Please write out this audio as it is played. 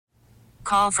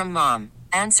Call from mom.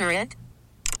 Answer it.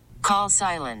 Call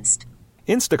silenced.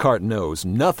 Instacart knows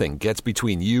nothing gets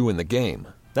between you and the game.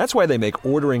 That's why they make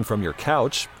ordering from your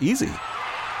couch easy.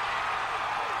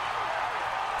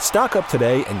 Stock up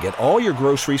today and get all your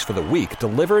groceries for the week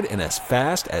delivered in as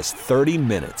fast as 30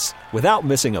 minutes without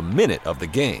missing a minute of the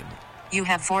game. You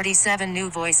have 47 new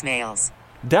voicemails.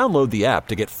 Download the app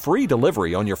to get free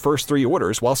delivery on your first 3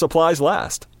 orders while supplies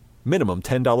last. Minimum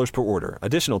 $10 per order.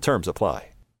 Additional terms apply.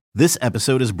 This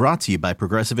episode is brought to you by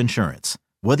Progressive Insurance.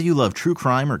 Whether you love true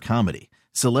crime or comedy,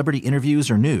 celebrity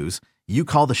interviews or news, you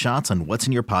call the shots on what's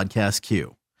in your podcast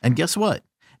queue. And guess what?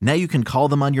 Now you can call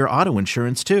them on your auto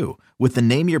insurance too with the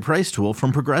Name Your Price tool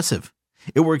from Progressive.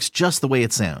 It works just the way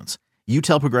it sounds. You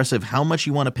tell Progressive how much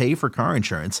you want to pay for car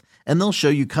insurance, and they'll show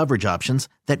you coverage options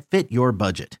that fit your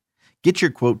budget. Get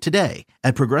your quote today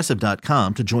at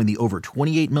Progressive.com to join the over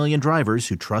 28 million drivers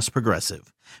who trust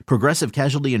Progressive. Progressive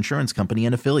Casualty Insurance Company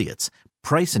and Affiliates.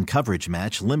 Price and coverage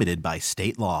match limited by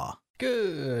state law.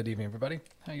 Good evening, everybody.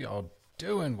 How y'all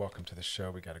doing? Welcome to the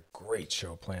show. We got a great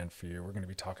show planned for you. We're going to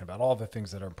be talking about all the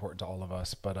things that are important to all of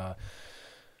us, but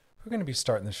we're going to be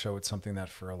starting the show with something that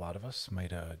for a lot of us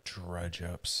might drudge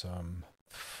up some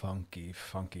funky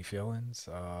feelings.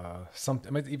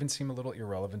 It might even seem a little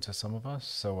irrelevant to some of us,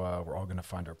 so we're all going to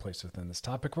find our place within this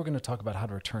topic. We're going to talk about how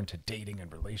to return to dating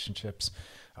and relationships.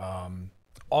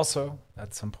 Also,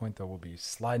 at some point, though, we'll be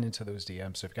sliding into those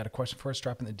DMs. So if you've got a question for us,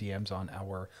 drop in the DMs on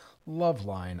our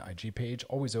Loveline IG page.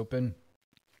 Always open.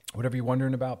 Whatever you're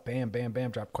wondering about, bam, bam,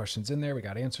 bam, drop questions in there. We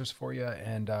got answers for you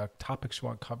and topics you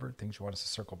want covered, things you want us to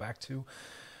circle back to.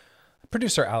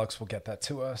 Producer Alex will get that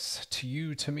to us. To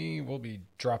you, to me, we'll be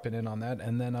dropping in on that.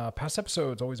 And then past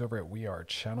episodes always over at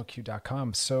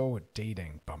wearechannelq.com. So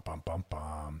dating,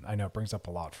 I know it brings up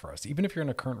a lot for us. Even if you're in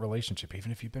a current relationship, even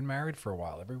if you've been married for a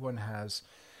while, everyone has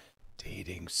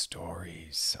dating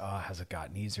stories. Has it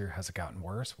gotten easier? Has it gotten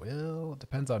worse? Well, it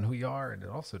depends on who you are, and it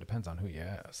also depends on who you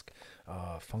ask.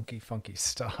 Funky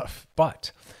stuff.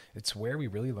 But it's where we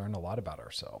really learn a lot about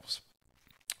ourselves.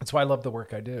 That's why I love the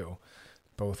work I do,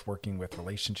 both working with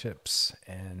relationships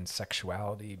and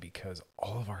sexuality, because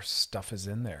all of our stuff is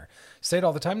in there. I say it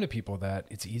all the time to people that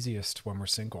it's easiest when we're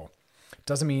single.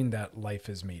 Doesn't mean that life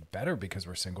is made better because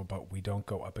we're single, but we don't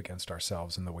go up against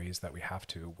ourselves in the ways that we have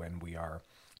to when we are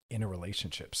in a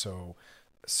relationship. So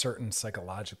certain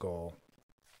psychological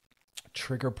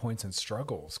trigger points and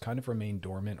struggles kind of remain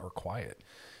dormant or quiet.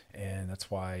 And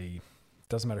that's why it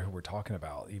doesn't matter who we're talking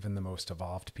about, even the most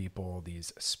evolved people,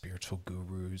 these spiritual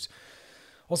gurus,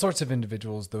 all sorts of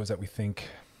individuals, those that we think,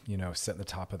 sit in the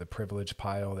top of the privilege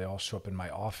pile, they all show up in my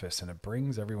office, and it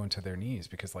brings everyone to their knees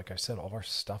because, like I said, all of our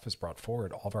stuff is brought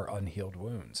forward, all of our unhealed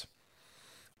wounds.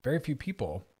 Very few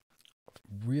people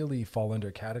really fall under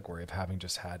a category of having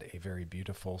just had a very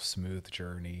beautiful, smooth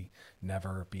journey,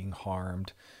 never being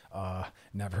harmed,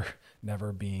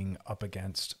 never being up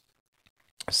against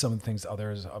some of the things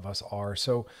others of us are.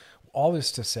 So all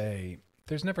this to say,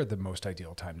 there's never the most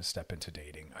ideal time to step into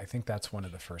dating. I think that's one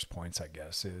of the first points, I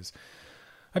guess, is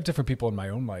I have different people in my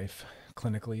own life,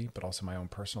 clinically, but also my own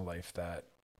personal life, that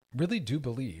really do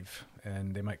believe,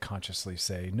 and they might consciously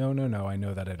say, no, I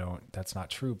know that I don't, that's not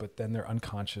true, but then their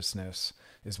unconsciousness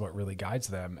is what really guides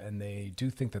them, and they do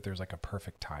think that there's like a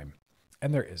perfect time,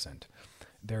 and there isn't.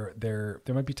 There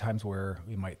might be times where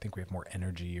we might think we have more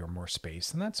energy or more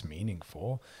space, and that's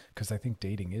meaningful, because I think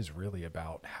dating is really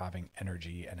about having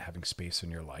energy and having space in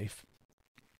your life.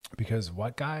 Because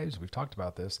what, guys, we've talked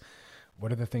about this,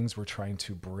 what are the things we're trying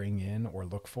to bring in or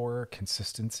look for?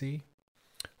 Consistency,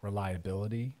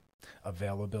 reliability,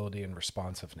 availability, and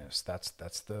responsiveness. That's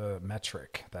the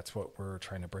metric. That's what we're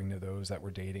trying to bring to those that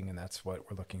we're dating, and that's what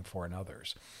we're looking for in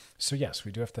others. So yes,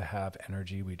 we do have to have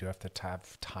energy. We do have to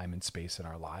have time and space in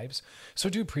our lives. So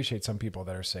I do appreciate some people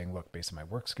that are saying, look, based on my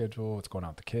work schedule, what's going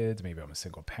on with the kids, maybe I'm a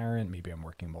single parent, maybe I'm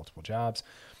working multiple jobs.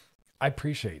 I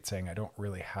appreciate saying I don't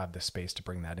really have the space to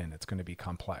bring that in. It's going to be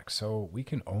complex. So we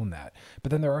can own that. But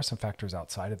then there are some factors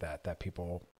outside of that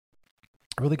people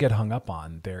really get hung up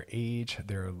on: their age,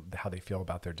 how they feel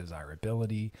about their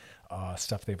desirability,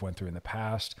 stuff they've went through in the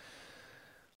past.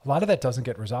 A lot of that doesn't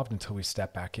get resolved until we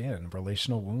step back in.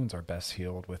 Relational wounds are best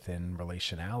healed within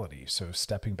relationality. So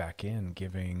stepping back in,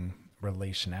 giving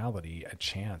relationality a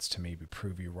chance to maybe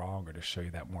prove you wrong or to show you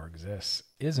that more exists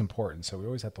is important. So we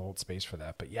always have to hold space for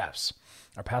that. But yes,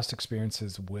 our past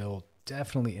experiences will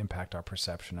definitely impact our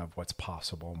perception of what's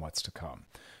possible and what's to come.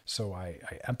 So I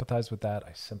empathize with that.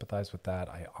 I sympathize with that.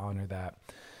 I honor that.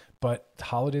 But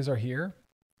holidays are here.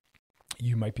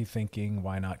 You might be thinking,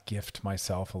 why not gift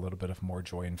myself a little bit of more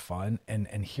joy and fun? And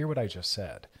hear what I just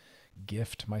said.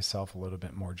 Gift myself a little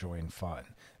bit more joy and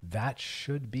fun. That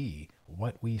should be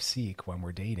what we seek when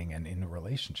we're dating and in a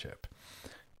relationship.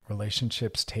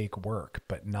 Relationships take work,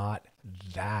 but not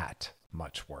that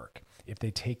much work. If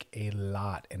they take a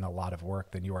lot of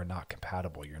work, then you are not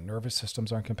compatible. Your nervous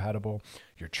systems aren't compatible.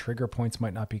 Your trigger points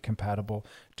might not be compatible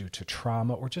due to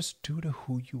trauma or just due to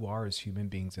who you are as human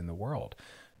beings in the world.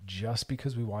 Just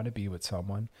because we want to be with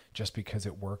someone, just because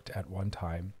it worked at one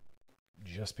time,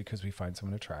 just because we find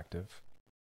someone attractive,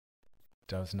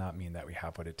 does not mean that we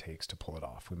have what it takes to pull it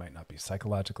off. We might not be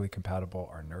psychologically compatible.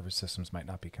 Our nervous systems might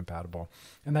not be compatible.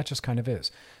 And that just kind of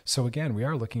is. So again, we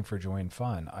are looking for joy and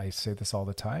fun. I say this all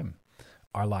the time.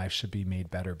 Our lives should be made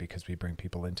better because we bring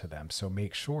people into them. So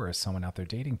make sure as someone out there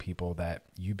dating people that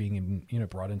you being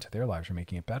brought into their lives are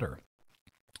making it better.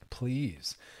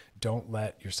 Please don't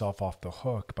let yourself off the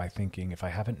hook by thinking if I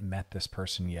haven't met this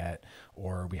person yet,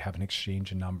 or we have an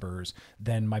exchange of numbers,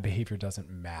 then my behavior doesn't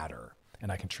matter.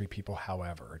 And I can treat people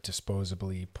however,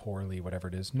 disposably, poorly, whatever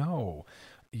it is. No,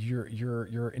 your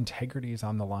integrity is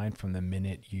on the line from the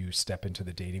minute you step into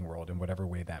the dating world in whatever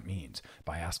way that means.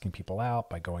 By asking people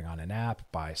out, by going on an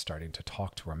app, by starting to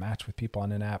talk to or match with people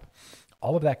on an app.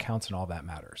 All of that counts and all that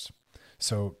matters.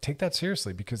 So take that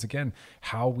seriously because again,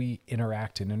 how we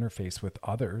interact and interface with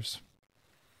others,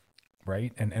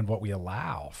 right? And what we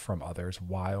allow from others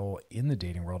while in the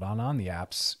dating world on the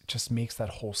apps just makes that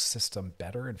whole system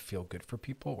better and feel good for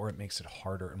people, or it makes it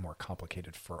harder and more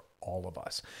complicated for all of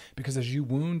us. Because as you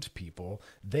wound people,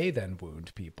 they then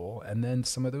wound people. And then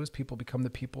some of those people become the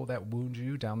people that wound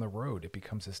you down the road. It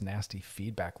becomes this nasty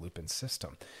feedback loop and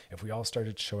system. If we all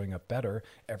started showing up better,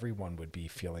 everyone would be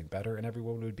feeling better and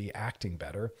everyone would be acting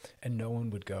better. And no one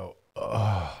would go,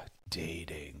 oh,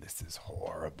 dating, this is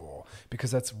horrible,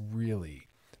 because that's really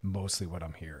mostly what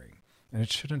I'm hearing. And it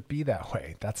shouldn't be that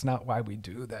way. That's not why we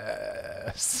do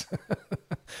this.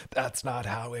 That's not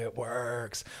how it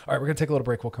works. All right, we're going to take a little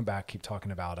break. We'll come back, keep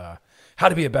talking about how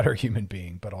to be a better human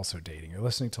being, but also dating. You're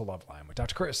listening to Loveline with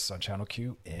Dr. Chris on Channel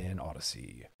Q in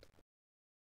Odyssey.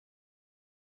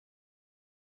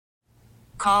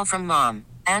 Call from mom.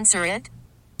 Answer it.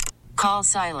 Call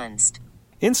silenced.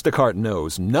 Instacart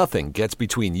knows nothing gets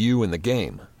between you and the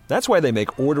game. That's why they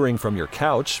make ordering from your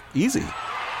couch easy.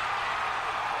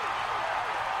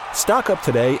 Stock up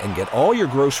today and get all your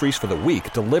groceries for the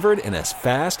week delivered in as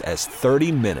fast as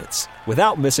 30 minutes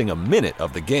without missing a minute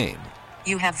of the game.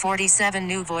 You have 47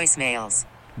 new voicemails.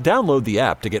 Download the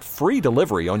app to get free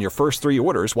delivery on your first 3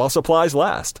 orders while supplies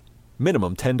last.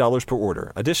 Minimum $10 per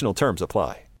order. Additional terms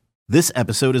apply. This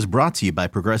episode is brought to you by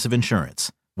Progressive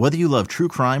Insurance. Whether you love true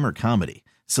crime or comedy,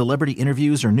 celebrity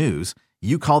interviews or news,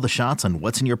 you call the shots on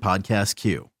what's in your podcast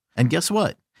queue. And guess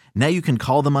what? Now you can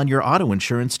call them on your auto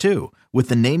insurance too with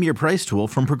the Name Your Price tool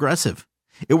from Progressive.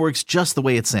 It works just the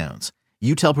way it sounds.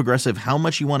 You tell Progressive how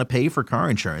much you want to pay for car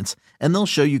insurance, and they'll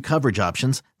show you coverage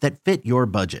options that fit your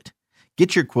budget.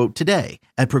 Get your quote today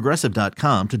at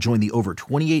Progressive.com to join the over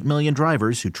 28 million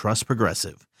drivers who trust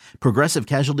Progressive. Progressive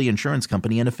Casualty Insurance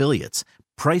Company and Affiliates.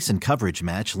 Price and coverage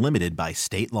match limited by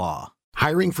state law.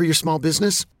 Hiring for your small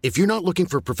business? If you're not looking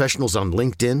for professionals on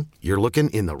LinkedIn, you're looking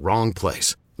in the wrong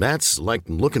place. That's like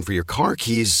looking for your car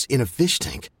keys in a fish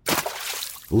tank.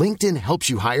 LinkedIn helps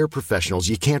you hire professionals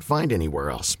you can't find anywhere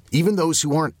else, even those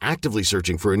who aren't actively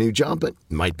searching for a new job but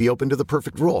might be open to the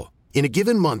perfect role. In a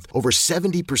given month, over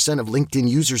 70% of LinkedIn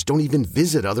users don't even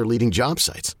visit other leading job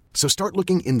sites. So start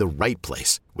looking in the right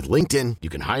place. With LinkedIn, you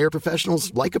can hire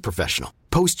professionals like a professional.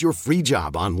 Post your free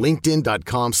job on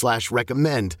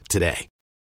linkedin.com/recommend today.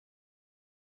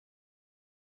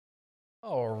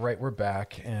 All right, we're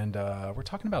back, and we're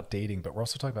talking about dating, but we're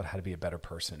also talking about how to be a better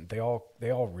person. They all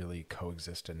really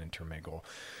coexist and intermingle.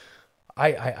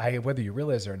 I whether you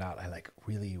realize it or not, I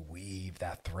really weave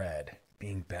that thread,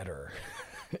 being better,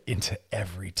 into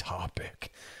every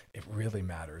topic. It really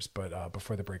matters. But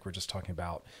before the break, we're just talking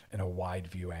about in a wide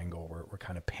view angle. We're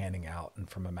kind of panning out and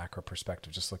from a macro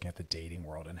perspective, just looking at the dating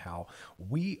world and how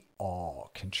we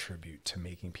all contribute to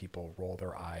making people roll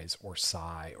their eyes or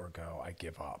sigh or go, I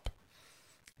give up.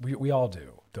 We all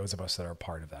do, those of us that are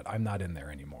part of that. I'm not in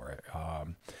there anymore.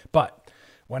 But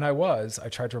when I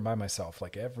tried to remind myself,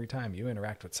 every time you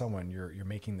interact with someone, you're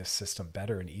making this system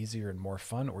better and easier and more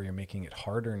fun, or you're making it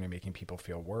harder and you're making people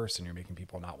feel worse and you're making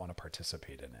people not want to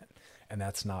participate in it. And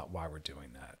that's not why we're doing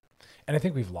that. And I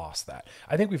think we've lost that.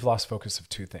 I think we've lost focus of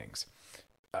two things.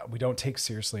 we don't take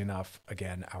seriously enough,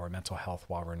 again, our mental health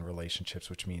while we're in relationships,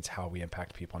 which means how we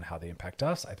impact people and how they impact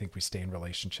us. I think we stay in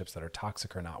relationships that are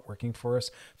toxic or not working for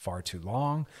us far too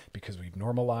long because we've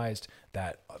normalized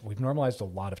that. We've normalized a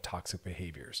lot of toxic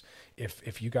behaviors.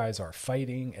 If you guys are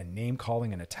fighting and name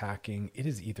calling and attacking, it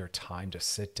is either time to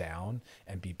sit down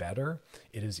and be better.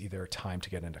 It is either time to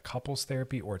get into couples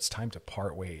therapy, or it's time to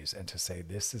part ways and to say,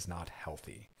 this is not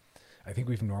healthy. I think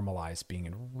we've normalized being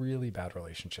in really bad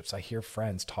relationships. I hear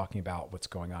friends talking about what's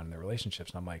going on in their relationships,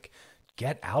 and I'm like,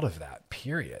 get out of that,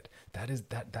 period. That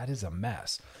is a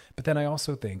mess. But then I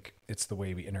also think it's the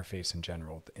way we interface in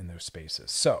general in those spaces.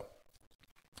 So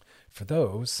for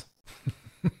those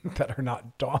that are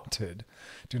not daunted,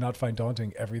 do not find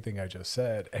daunting everything I just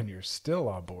said, and you're still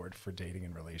on board for dating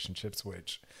and relationships,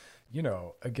 which,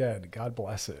 again, God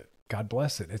bless it. God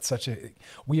bless it. It's such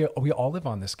we all live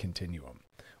on this continuum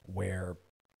where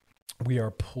we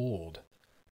are pulled.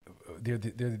 There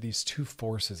are these two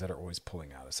forces that are always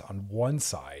pulling at us. On one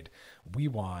side, we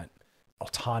want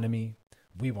autonomy,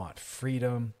 we want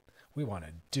freedom, we want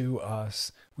to do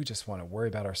us, we just want to worry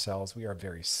about ourselves. We are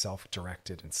very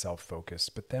self-directed and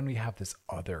self-focused. But then we have this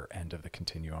other end of the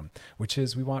continuum, which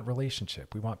is we want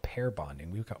relationship, we want pair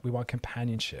bonding, we want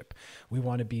companionship, we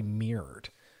want to be mirrored.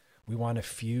 We want to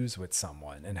fuse with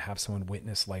someone and have someone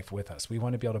witness life with us. We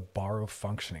want to be able to borrow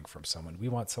functioning from someone. We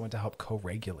want someone to help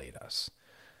co-regulate us.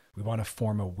 We want to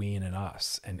form a we and an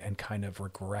us and kind of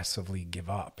regressively give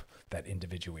up that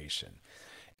individuation.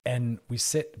 And we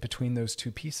sit between those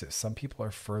two pieces. Some people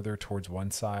are further towards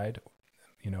one side,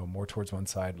 more towards one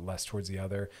side, less towards the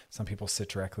other. Some people sit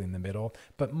directly in the middle,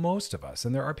 but most of us,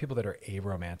 and there are people that are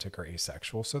aromantic or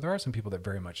asexual. So there are some people that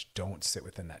very much don't sit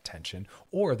within that tension,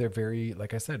 or they're very,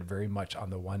 like I said, very much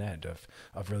on the one end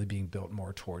of really being built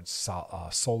more towards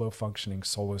solo functioning,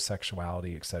 solo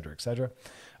sexuality, et cetera, et cetera.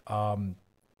 But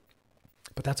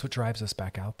that's what drives us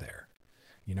back out there.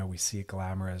 We see it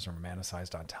glamorized or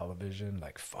romanticized on television,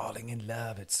 like falling in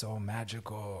love. It's so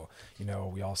magical.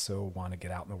 We also want to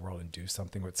get out in the world and do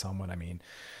something with someone. I mean,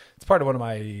 it's part of one of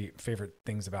my favorite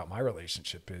things about my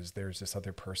relationship is there's this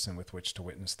other person with which to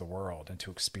witness the world and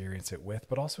to experience it with,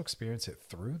 but also experience it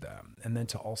through them. And then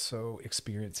to also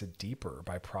experience it deeper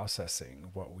by processing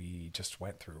what we just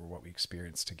went through or what we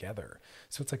experienced together.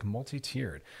 So it's like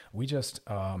multi-tiered. We just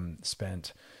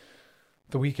spent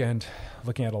the weekend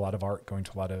looking at a lot of art, going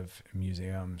to a lot of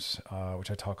museums,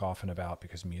 which I talk often about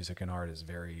because music and art is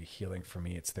very healing for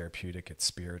me. It's therapeutic, it's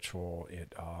spiritual.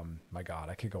 My God,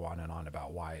 I could go on and on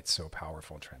about why it's so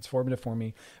powerful and transformative for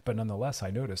me. But nonetheless, I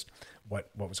noticed what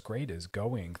was great is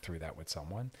going through that with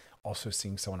someone, also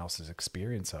seeing someone else's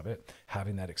experience of it,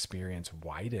 having that experience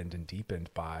widened and deepened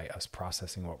by us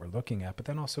processing what we're looking at, but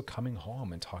then also coming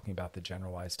home and talking about the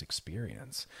generalized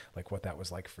experience, like what that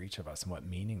was like for each of us and what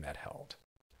meaning that held.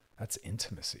 That's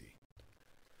intimacy.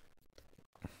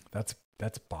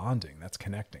 That's bonding. That's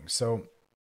connecting. So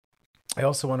I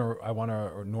also want to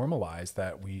normalize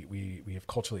that we have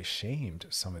culturally shamed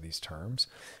some of these terms,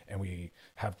 and we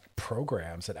have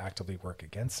programs that actively work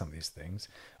against some of these things.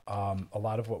 A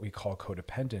lot of what we call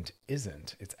codependent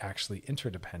isn't. It's actually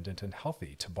interdependent and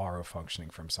healthy to borrow functioning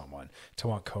from someone, to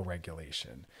want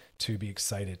co-regulation, to be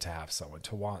excited to have someone,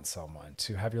 to want someone,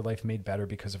 to have your life made better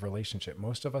because of relationship.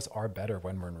 Most of us are better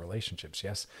when we're in relationships.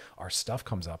 Yes, our stuff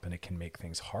comes up and it can make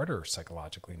things harder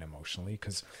psychologically and emotionally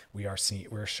because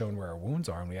we're shown where our wounds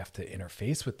are and we have to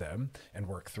interface with them and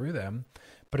work through them.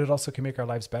 But it also can make our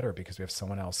lives better because we have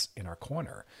someone else in our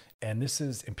corner. And this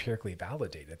is empirically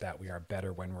validated that we are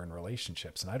better when we're in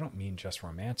relationships. And I don't mean just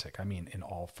romantic. I mean in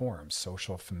all forms,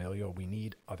 social, familial. We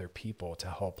need other people to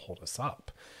help hold us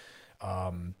up.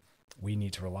 We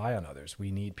need to rely on others.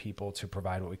 We need people to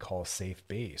provide what we call a safe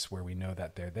base where we know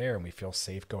that they're there and we feel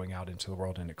safe going out into the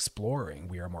world and exploring.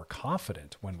 We are more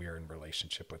confident when we are in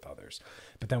relationship with others.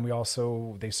 But then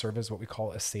they serve as what we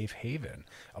call a safe haven,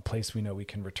 a place we know we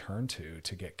can return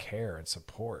to get care and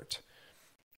support.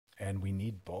 And we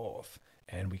need both.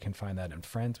 And we can find that in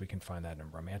friends, we can find that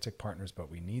in romantic partners, but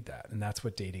we need that. And that's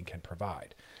what dating can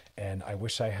provide. And I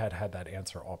wish I had that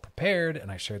answer all prepared.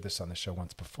 And I shared this on the show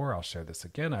once before. I'll share this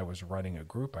again. I was running a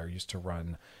group. I used to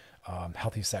run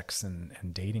healthy sex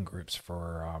and dating groups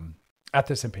at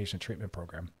this inpatient treatment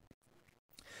program.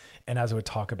 And as I would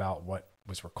talk about what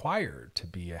was required to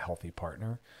be a healthy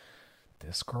partner,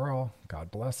 this girl,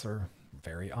 God bless her,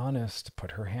 very honest,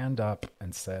 put her hand up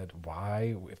and said,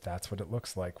 why, if that's what it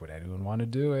looks like, would anyone want to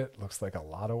do it? Looks like a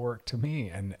lot of work to me.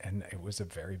 And it was a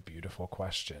very beautiful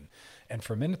question. And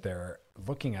for a minute there,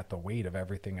 looking at the weight of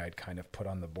everything I'd kind of put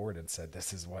on the board and said,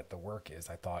 this is what the work is,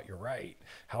 I thought, you're right.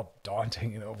 How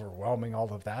daunting and overwhelming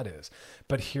all of that is.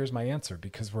 But here's my answer,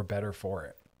 because we're better for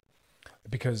it.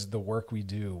 because the work we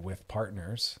do with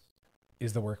partners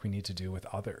is the work we need to do with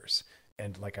others.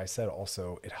 And like I said,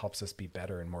 also, it helps us be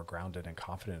better and more grounded and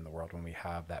confident in the world when we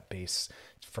have that base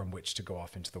from which to go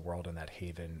off into the world and that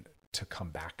haven to come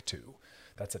back to.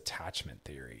 That's attachment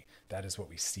theory. That is what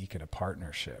we seek in a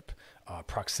partnership.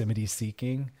 Proximity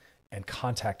seeking and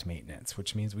contact maintenance,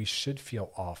 which means we should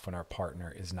feel off when our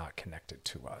partner is not connected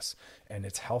to us. And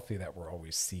it's healthy that we're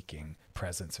always seeking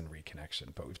presence and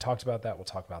reconnection. But we've talked about that. We'll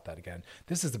talk about that again.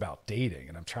 This is about dating,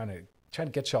 and I'm trying to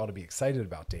get y'all to be excited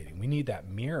about dating. We need that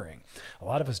mirroring. A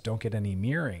lot of us don't get any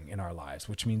mirroring in our lives,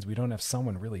 which means we don't have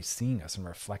someone really seeing us and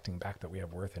reflecting back that we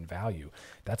have worth and value.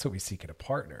 That's what we seek in a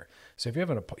partner. So if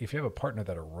you have a partner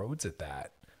that erodes at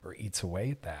that, or eats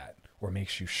away at that, or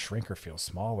makes you shrink or feel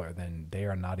smaller, then they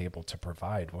are not able to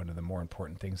provide one of the more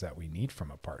important things that we need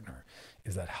from a partner,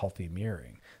 is that healthy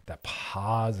mirroring, that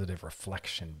positive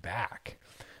reflection back.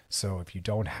 So if you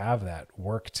don't have that,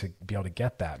 work to be able to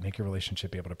get that, make your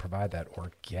relationship be able to provide that,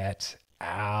 or get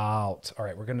out. All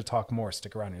right, we're going to talk more.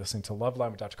 Stick around. You're listening to Love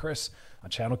Line with Dr. Chris on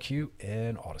Channel Q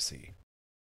in Odyssey.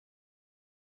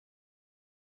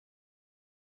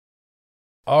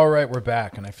 All right, we're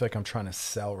back, and I feel like I'm trying to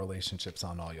sell relationships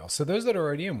on all y'all. So those that are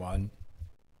already in one,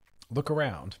 look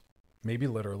around, maybe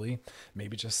literally,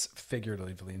 maybe just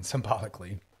figuratively and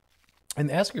symbolically, and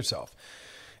ask yourself,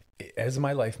 is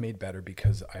my life made better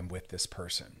because I'm with this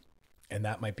person? And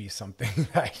that might be something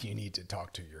that you need to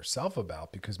talk to yourself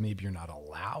about, because maybe you're not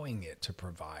allowing it to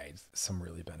provide some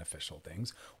really beneficial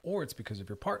things, or it's because of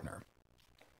your partner.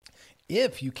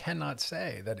 If you cannot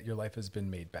say that your life has been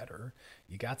made better,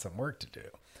 you got some work to do.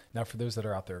 Now, for those that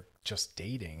are out there just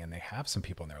dating and they have some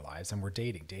people in their lives, and we're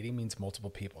dating. Dating means multiple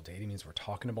people. Dating means we're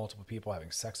talking to multiple people,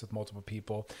 having sex with multiple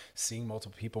people, seeing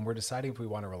multiple people, and we're deciding if we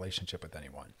want a relationship with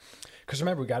anyone. Because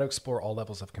remember, we got to explore all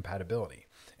levels of compatibility.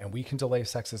 And we can delay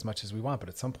sex as much as we want, but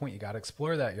at some point you got to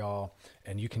explore that, y'all.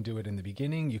 And you can do it in the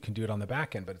beginning, you can do it on the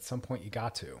back end, but at some point you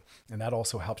got to. And that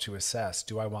also helps you assess,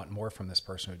 do I want more from this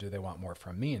person, or do they want more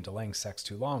from me? And delaying sex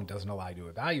too long doesn't allow you to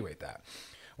evaluate that.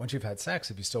 Once you've had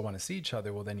sex, if you still want to see each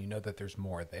other, well, then you know that there's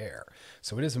more there.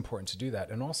 So it is important to do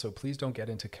that. And also, please don't get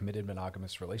into committed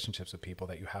monogamous relationships with people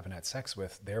that you haven't had sex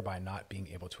with, thereby not being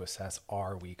able to assess,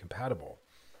 are we compatible?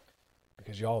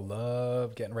 Because y'all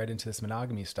love getting right into this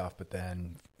monogamy stuff, but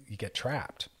then you get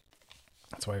trapped.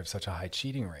 That's why we have such a high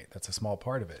cheating rate. That's a small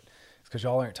part of it. It's because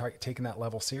y'all aren't taking that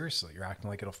level seriously. You're acting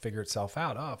like it'll figure itself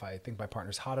out. Oh, if I think my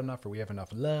partner's hot enough, or we have enough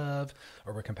love,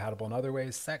 or we're compatible in other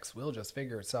ways, sex will just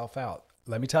figure itself out.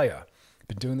 Let me tell you, I've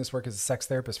been doing this work as a sex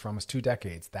therapist for almost 2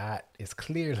 decades. That is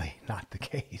clearly not the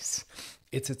case.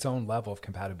 It's its own level of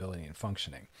compatibility and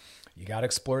functioning. You got to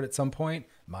explore it at some point.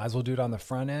 Might as well do it on the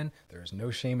front end. There's no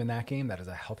shame in that game. That is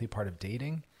a healthy part of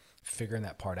dating. Figuring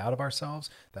that part out of ourselves.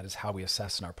 That is how we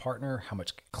assess in our partner, how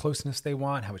much closeness they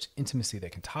want, how much intimacy they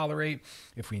can tolerate,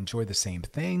 if we enjoy the same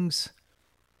things.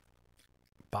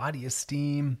 Body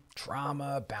esteem,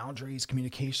 trauma, boundaries,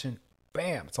 communication.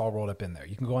 Bam, it's all rolled up in there.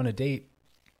 You can go on a date,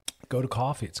 go to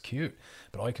coffee, it's cute,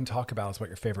 but all you can talk about is what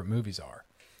your favorite movies are.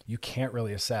 You can't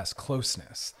really assess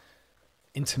closeness,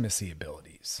 intimacy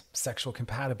abilities, sexual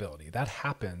compatibility. That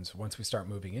happens once we start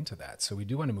moving into that. So we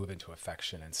do want to move into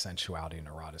affection and sensuality and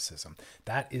eroticism.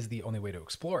 That is the only way to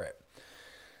explore it.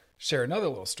 Share another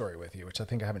little story with you, which I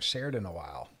think I haven't shared in a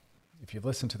while. If you've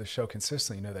listened to the show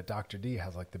consistently, you know that Dr. D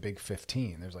has like the big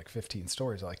 15. There's like 15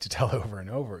 stories I like to tell over and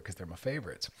over because they're my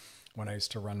favorites. When I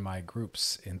used to run my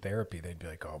groups in therapy, they'd be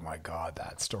like, oh my God,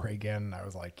 that story again. And I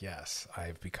was like, yes,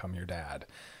 I've become your dad.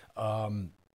 All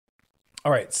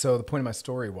right. So the point of my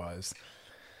story was,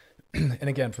 and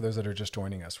again, for those that are just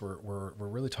joining us, we're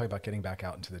really talking about getting back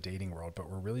out into the dating world, but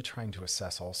we're really trying to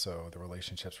assess also the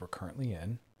relationships we're currently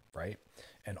in, right?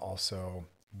 And also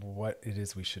what it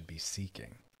is we should be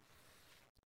seeking.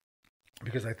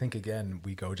 Because I think, again,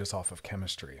 we go just off of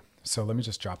chemistry. So let me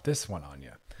just drop this one on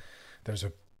you. There's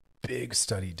a big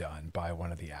study done by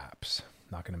one of the apps.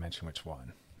 Not going to mention which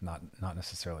one. Not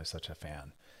necessarily such a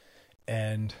fan.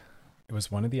 And it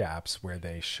was one of the apps where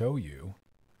they show you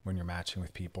when you're matching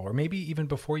with people, or maybe even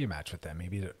before you match with them,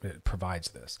 maybe it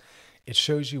provides this. It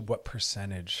shows you what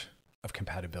percentage of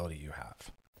compatibility you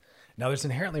have. Now, there's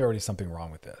inherently already something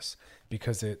wrong with this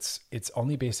because it's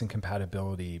only based in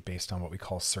compatibility based on what we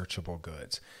call searchable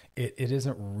goods. It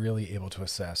isn't really able to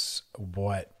assess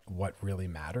what really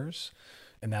matters.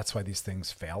 And that's why these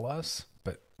things fail us,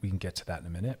 but we can get to that in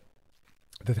a minute.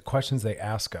 The questions they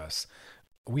ask us,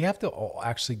 we have to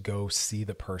actually go see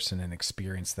the person and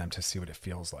experience them to see what it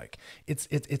feels like.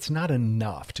 It's not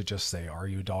enough to just say, are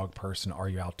you a dog person? Are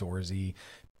you outdoorsy?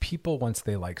 people, once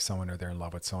they like someone or they're in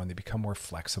love with someone, they become more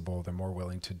flexible. They're more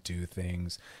willing to do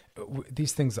things.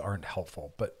 These things aren't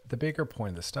helpful. But the bigger point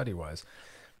of the study was,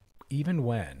 even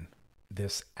when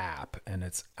this app and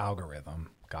its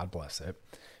algorithm, God bless it,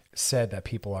 said that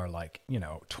people are like,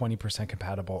 20%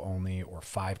 compatible only, or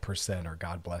 5%, or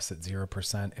God bless it,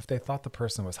 0%. If they thought the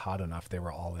person was hot enough, they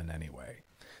were all in anyway.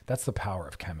 That's the power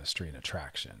of chemistry and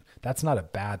attraction. That's not a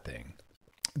bad thing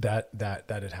that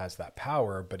it has that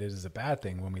power, but it is a bad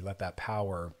thing when we let that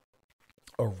power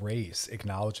erase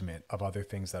acknowledgement of other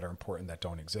things that are important that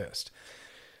don't exist.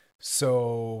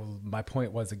 So my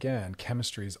point was, again,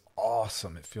 chemistry is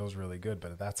awesome. It feels really good,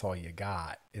 but if that's all you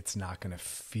got, it's not going to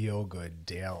feel good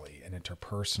daily and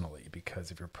interpersonally,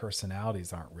 because if your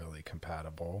personalities aren't really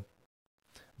compatible,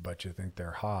 but you think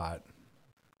they're hot,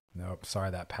 nope,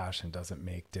 sorry, that passion doesn't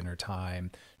make dinner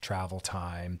time, travel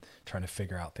time, trying to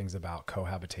figure out things about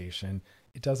cohabitation.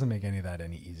 It doesn't make any of that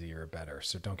any easier or better.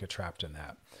 So don't get trapped in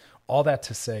that. All that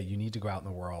to say, you need to go out in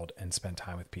the world and spend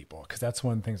time with people, because that's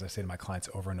one of the things I say to my clients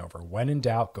over and over. When in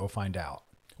doubt, go find out.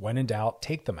 When in doubt,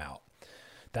 take them out.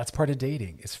 That's part of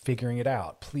dating, is figuring it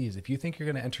out. Please, if you think you're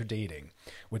going to enter dating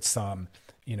with some,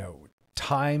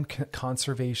 time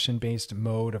conservation based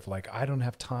mode of like, I don't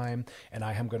have time and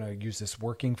I am going to use this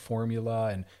working formula,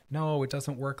 and no, it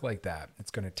doesn't work like that. It's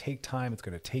going to take time. It's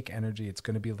going to take energy. It's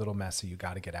going to be a little messy. You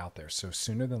got to get out there. So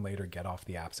sooner than later, get off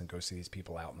the apps and go see these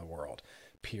people out in the world,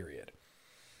 period.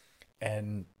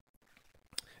 And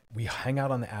we hang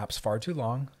out on the apps far too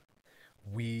long.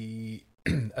 We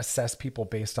assess people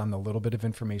based on the little bit of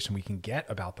information we can get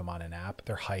about them on an app,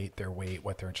 their height, their weight,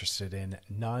 what they're interested in.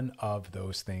 None of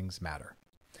those things matter.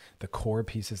 The core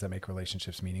pieces that make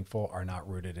relationships meaningful are not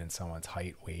rooted in someone's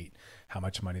height, weight, how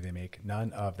much money they make.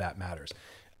 None of that matters.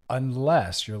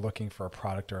 Unless you're looking for a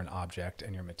product or an object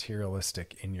and you're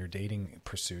materialistic in your dating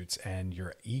pursuits and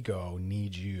your ego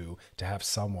needs you to have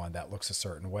someone that looks a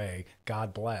certain way,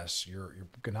 God bless, you're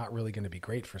not really going to be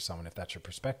great for someone if that's your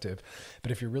perspective.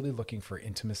 But if you're really looking for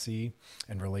intimacy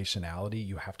and relationality,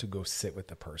 you have to go sit with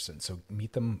the person. So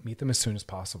meet them as soon as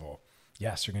possible.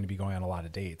 Yes, you're going to be going on a lot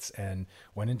of dates. And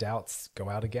when in doubt, go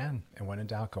out again. And when in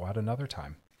doubt, go out another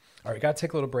time. All right, got to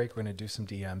take a little break. We're going to do some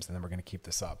DMs, and then we're going to keep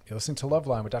this up. You're listening to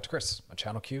Loveline with Dr. Chris on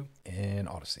Channel Q in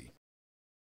Odyssey.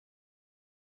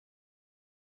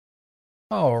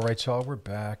 All right, y'all, we're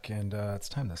back, and it's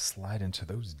time to slide into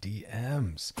those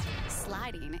DMs.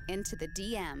 Sliding into the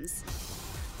DMs.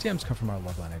 DMs come from our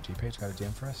Loveline IG page. Got a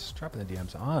DM for us? Drop in the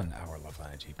DMs on our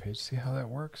Loveline IG page. See how that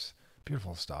works?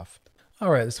 Beautiful stuff. All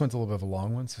right, this one's a little bit of a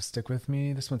long one, so stick with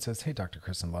me. This one says, hey, Dr.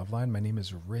 Chris and Loveline, my name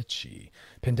is Richie.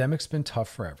 Pandemic's been tough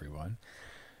for everyone,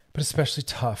 but especially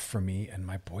tough for me and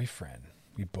my boyfriend.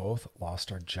 We both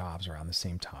lost our jobs around the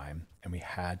same time, and we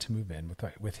had to move in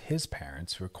with his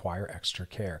parents who require extra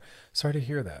care. Sorry to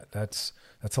hear that. That's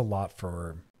a lot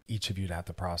for each of you to have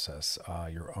to process,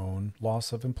 your own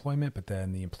loss of employment, but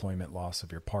then the employment loss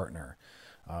of your partner.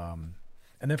 And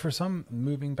then for some,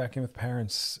 moving back in with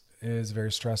parents is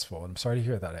very stressful. And I'm sorry to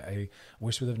hear that. I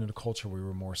wish we lived in a culture where we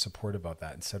were more supportive of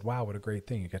that and said, wow, what a great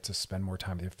thing. You get to spend more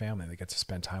time with your family. They get to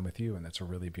spend time with you. And that's a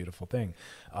really beautiful thing.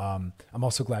 I'm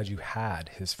also glad you had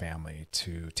his family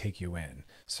to take you in.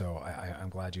 So I'm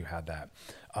glad you had that.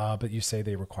 But you say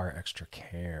they require extra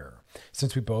care.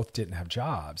 Since we both didn't have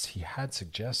jobs, he had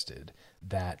suggested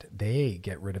that they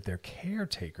get rid of their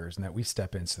caretakers and that we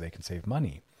step in so they can save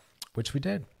money, which we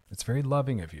did. It's very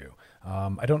loving of you.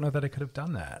 I don't know that I could have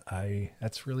done that.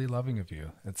 That's really loving of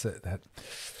you.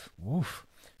 Woof.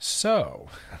 So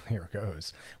here it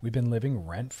goes. We've been living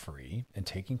rent-free and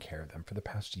taking care of them for the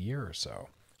past year or so.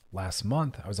 Last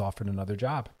month, I was offered another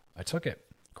job. I took it.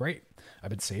 Great.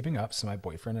 I've been saving up so my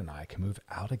boyfriend and I can move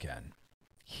out again.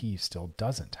 He still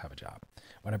doesn't have a job.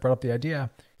 When I brought up the idea,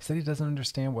 he said he doesn't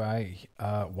understand why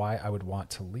I would want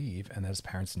to leave and that his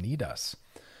parents need us.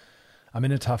 I'm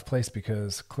in a tough place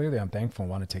because clearly I'm thankful and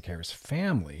want to take care of his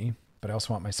family, but I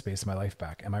also want my space and my life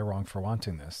back. Am I wrong for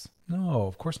wanting this? No,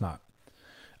 of course not.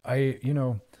 I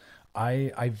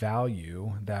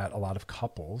value that a lot of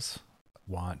couples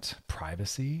want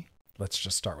privacy. Let's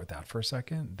just start with that for a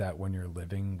second, that when you're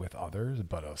living with others,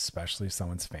 but especially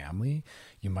someone's family,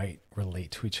 you might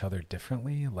relate to each other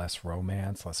differently, less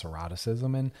romance, less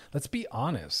eroticism. And let's be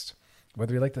honest,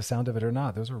 whether you like the sound of it or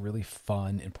not, those are really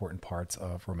fun, important parts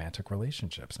of romantic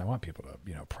relationships. And I want people to,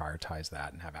 prioritize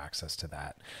that and have access to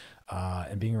that.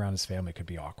 And being around his family could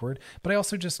be awkward. But I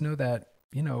also just know that,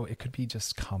 it could be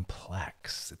just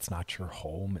complex. It's not your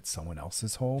home. It's someone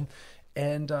else's home.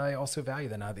 And I also value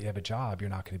that now that you have a job, you're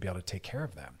not going to be able to take care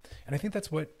of them. And I think that's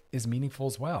what is meaningful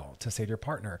as well, to say to your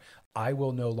partner, I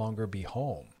will no longer be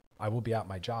home. I will be at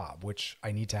my job, which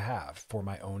I need to have for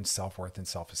my own self-worth and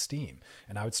self-esteem.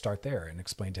 And I would start there and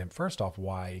explain to him, first off,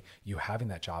 why you having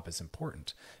that job is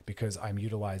important, because I'm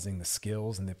utilizing the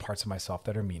skills and the parts of myself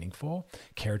that are meaningful.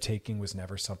 Caretaking was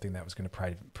never something that was going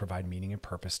to provide meaning and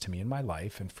purpose to me in my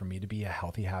life. And for me to be a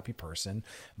healthy, happy person,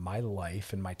 my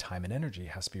life and my time and energy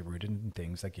has to be rooted in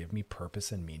things that give me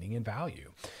purpose and meaning and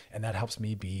value. And that helps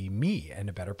me be me and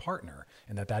a better partner.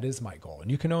 And that is my goal.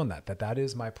 And you can own that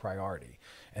is my priority.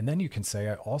 And then you can say,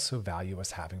 I also value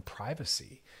us having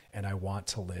privacy and I want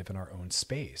to live in our own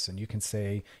space. And you can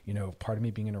say, you know, part of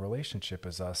me being in a relationship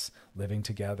is us living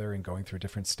together and going through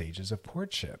different stages of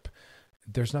courtship.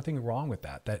 There's nothing wrong with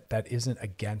that. That isn't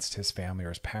against his family or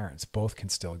his parents. Both can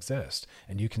still exist.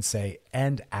 And you can say,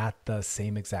 and at the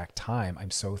same exact time,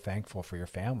 I'm so thankful for your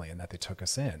family and that they took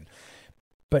us in.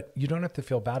 But you don't have to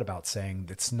feel bad about saying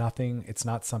it's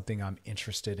not something I'm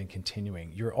interested in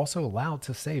continuing. You're also allowed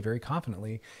to say very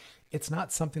confidently, it's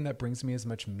not something that brings me as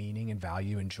much meaning and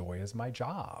value and joy as my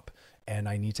job. And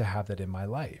I need to have that in my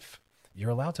life.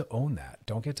 You're allowed to own that.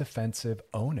 Don't get defensive.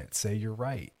 Own it. Say you're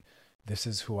right. This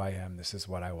is who I am. This is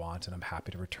what I want. And I'm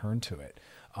happy to return to it.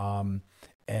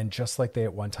 And just like they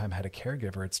at one time had a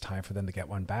caregiver, it's time for them to get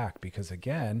one back, because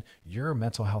again, your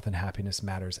mental health and happiness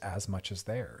matters as much as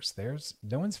theirs.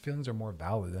 No one's feelings are more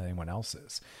valid than anyone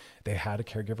else's. They had a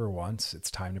caregiver once. It's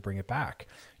time to bring it back.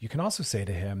 You can also say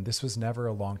to him, this was never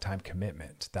a long time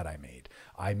commitment that I made.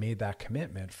 I made that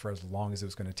commitment for as long as it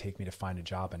was going to take me to find a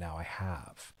job. And now I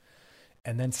have.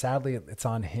 And then sadly, it's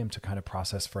on him to kind of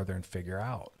process further and figure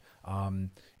out.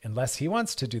 Unless he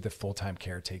wants to do the full-time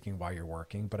caretaking while you're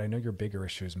working, but I know your bigger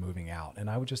issue is moving out, and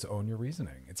I would just own your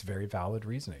reasoning. It's very valid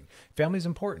reasoning. Family's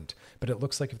important, but it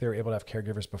looks like if they were able to have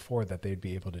caregivers before that, they'd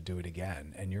be able to do it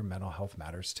again, and your mental health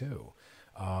matters too.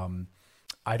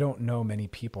 I don't know many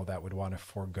people that would want to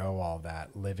forego all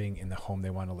that, living in the home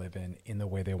they want to live in the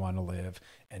way they want to live,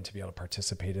 and to be able to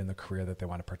participate in the career that they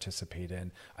want to participate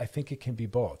in. I think it can be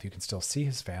both. You can still see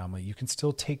his family. You can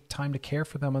still take time to care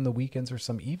for them on the weekends or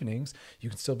some evenings. You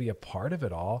can still be a part of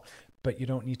it all, but you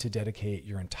don't need to dedicate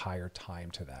your entire time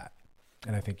to that.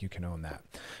 And I think you can own that.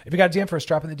 If you got a DM for us,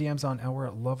 drop in the DMs on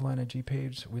our Loveline IG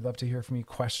page. We'd love to hear from you.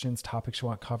 Questions, topics you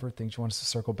want covered, things you want us to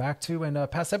circle back to, and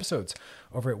past episodes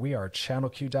over at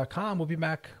wearechannelq.com.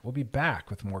 We'll be back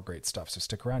with more great stuff. So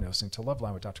stick around. You're listening to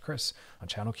Loveline with Dr. Chris on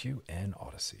Channel Q and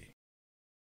Odyssey.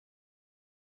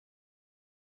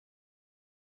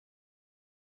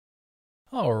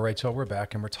 All right, y'all, we're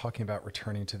back and we're talking about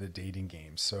returning to the dating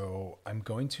game. So I'm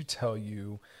going to tell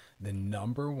you the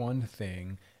number one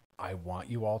thing I want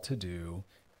you all to do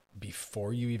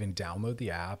before you even download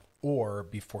the app, or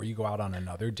before you go out on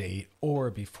another date, or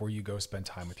before you go spend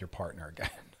time with your partner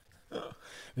again.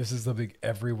 This is something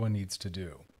everyone needs to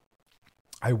do.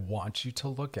 I want you to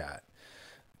look at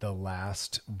the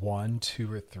last 1,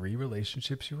 2, or 3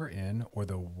 relationships you were in, or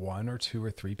the 1 or 2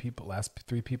 or 3 people, last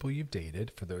 3 people you've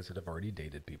dated, for those that have already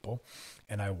dated people.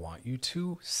 And I want you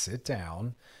to sit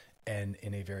down and,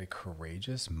 in a very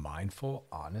courageous, mindful,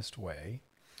 honest way,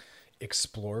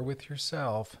 explore with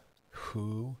yourself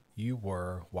who you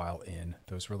were while in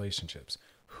those relationships.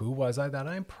 Who was I that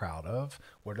I'm proud of?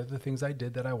 What are the things I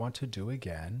did that I want to do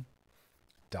again?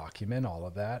 Document all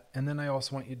of that. And then I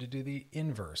also want you to do the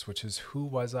inverse, which is who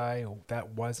was I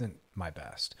that wasn't my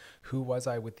best? Who was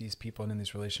I with these people and in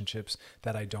these relationships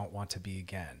that I don't want to be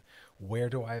again? Where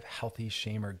do I have healthy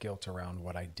shame or guilt around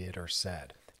what I did or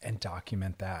said? And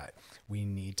document that. We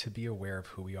need to be aware of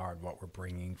who we are and what we're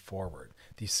bringing forward.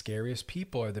 The scariest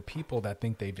people are the people that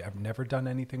think they've never done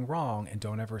anything wrong and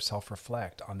don't ever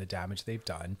self-reflect on the damage they've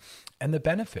done and the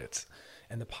benefits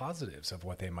and the positives of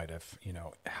what they might have,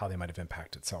 how they might have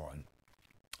impacted someone.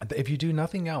 If you do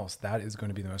nothing else, that is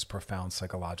going to be the most profound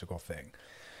psychological thing,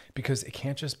 because it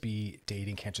can't just be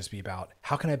dating, can't just be about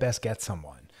how can I best get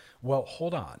someone? Well,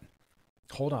 hold on.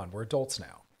 We're adults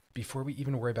now. Before we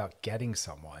even worry about getting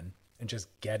someone and just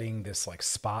getting this like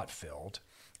spot filled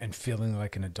and feeling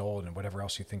like an adult and whatever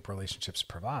else you think relationships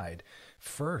provide,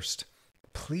 first,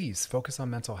 please focus on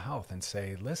mental health and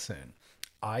say, listen,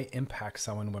 I impact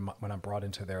someone when I'm brought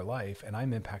into their life, and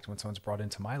I'm impacted when someone's brought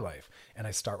into my life. And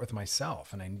I start with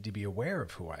myself, and I need to be aware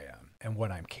of who I am and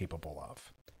what I'm capable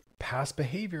of. Past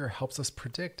behavior helps us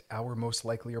predict our most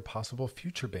likely or possible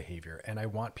future behavior, and I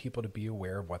want people to be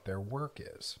aware of what their work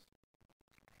is.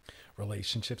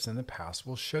 Relationships in the past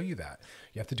will show you that.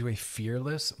 You have to do a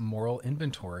fearless moral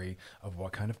inventory of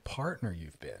what kind of partner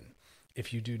you've been.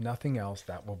 If you do nothing else,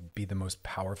 that will be the most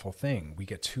powerful thing. We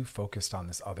get too focused on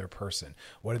this other person.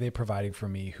 What are they providing for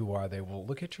me? Who are they? Well,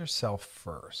 look at yourself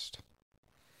first.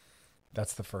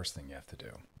 That's the first thing you have to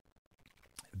do.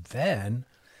 Then,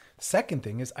 Second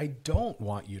thing is, I don't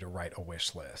want you to write a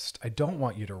wish list. I don't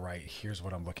want you to write, here's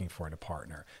what I'm looking for in a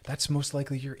partner. That's most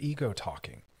likely your ego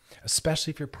talking, especially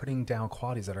if you're putting down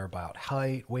qualities that are about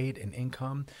height, weight, and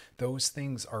income. Those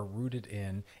things are rooted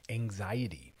in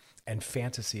anxiety and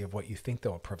fantasy of what you think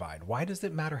they'll provide. Why does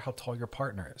it matter how tall your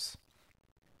partner is?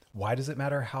 Why does it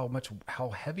matter how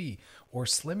heavy or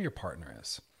slim your partner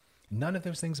is? None of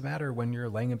those things matter when you're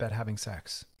laying in bed having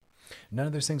sex. None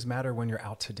of those things matter when you're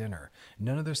out to dinner.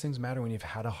 None of those things matter when you've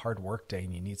had a hard work day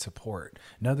and you need support.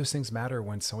 None of those things matter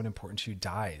when someone important to you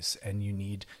dies and you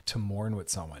need to mourn with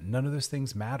someone. None of those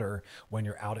things matter when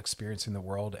you're out experiencing the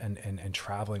world and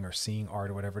traveling or seeing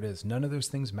art or whatever it is. None of those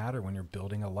things matter when you're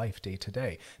building a life day to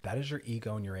day. That is your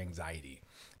ego and your anxiety.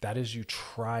 That is you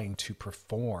trying to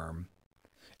perform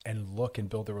and look and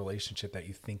build the relationship that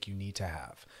you think you need to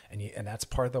have. And that's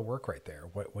part of the work right there.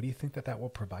 What do you think that will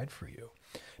provide for you?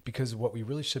 Because what we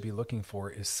really should be looking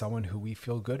for is someone who we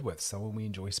feel good with, someone we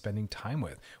enjoy spending time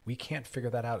with. We can't figure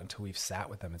that out until we've sat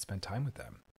with them and spent time with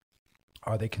them.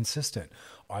 Are they consistent?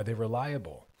 Are they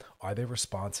reliable? Are they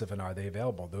responsive, and are they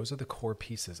available? Those are the core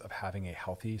pieces of having a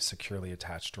healthy, securely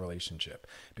attached relationship.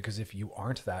 Because if you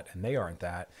aren't that and they aren't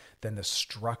that, then the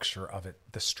structure of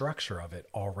it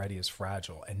already is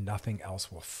fragile, and nothing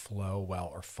else will flow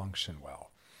well or function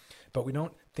well. But we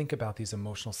don't think about these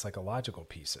emotional, psychological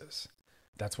pieces.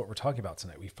 That's what we're talking about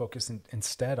tonight. We focus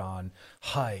instead on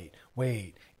height,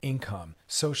 weight, income,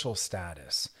 social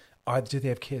status. Do they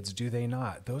have kids? Do they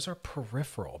not? Those are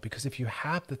peripheral, because if you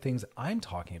have the things I'm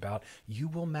talking about, you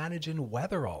will manage and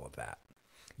weather all of that.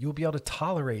 You'll be able to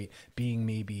tolerate being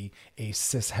maybe a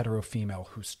cis hetero female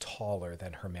who's taller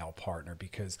than her male partner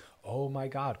because, oh my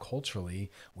God, culturally,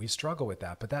 we struggle with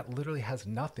that. But that literally has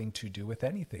nothing to do with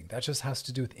anything. That just has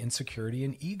to do with insecurity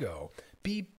and ego.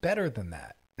 Be better than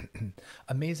that.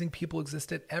 Amazing people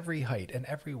exist at every height and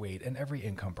every weight and every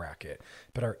income bracket,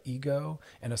 but our ego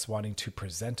and us wanting to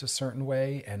present a certain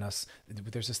way, and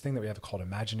there's this thing that we have called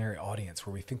imaginary audience,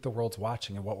 where we think the world's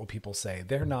watching and what will people say?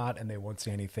 They're not, and they won't say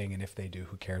anything, and if they do,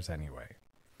 who cares anyway?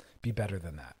 Be better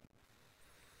than that.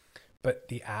 But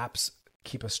the apps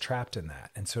keep us trapped in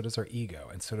that, and so does our ego,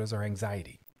 and so does our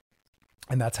anxiety.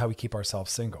 And that's how we keep ourselves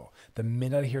single. The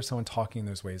minute I hear someone talking in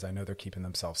those ways, I know they're keeping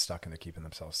themselves stuck and they're keeping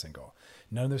themselves single.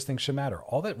 None of those things should matter.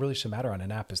 All that really should matter on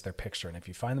an app is their picture. And if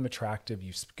you find them attractive,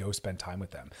 you go spend time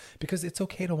with them. Because it's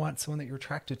okay to want someone that you're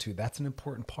attracted to. That's an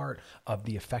important part of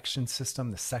the affection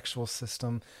system, the sexual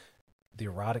system, the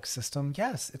erotic system.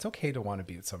 Yes, it's okay to want to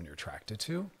be with someone you're attracted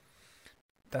to.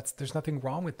 There's nothing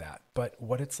wrong with that. But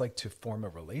what it's like to form a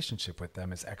relationship with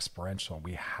them is experiential.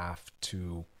 We have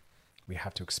to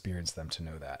experience them to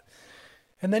know that.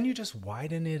 And then you just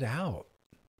widen it out.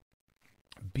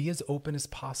 Be as open as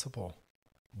possible.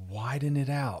 Widen it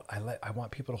out. I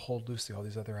want people to hold loosely all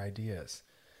these other ideas.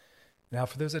 Now,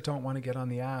 for those that don't want to get on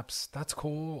the apps, that's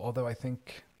cool. Although I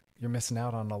think you're missing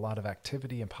out on a lot of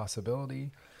activity and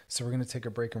possibility. So we're going to take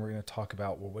a break and we're going to talk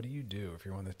about, well, what do you do if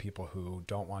you're one of the people who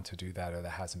don't want to do that or that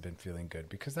hasn't been feeling good?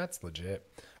 Because that's legit.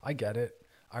 I get it.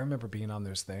 I remember being on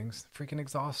those things, freaking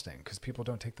exhausting, because people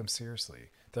don't take them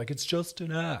seriously. They're like, it's just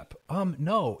an app.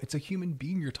 No, it's a human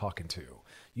being you're talking to.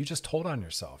 You just told on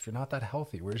yourself. You're not that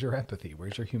healthy. Where's your empathy?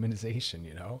 Where's your humanization?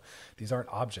 These aren't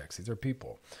objects. These are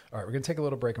people. All right, we're going to take a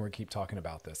little break and we're going to keep talking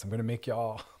about this. I'm going to make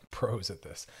y'all pros at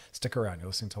this. Stick around. You're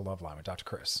listening to Love Line with Dr.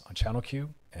 Chris on Channel Q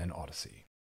and Odyssey.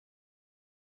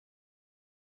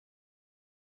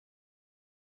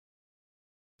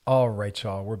 All right,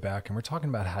 y'all, we're back and we're talking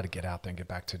about how to get out there and get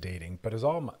back to dating. But as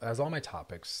all my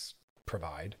topics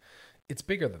provide, it's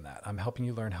bigger than that. I'm helping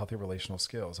you learn healthy relational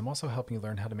skills. I'm also helping you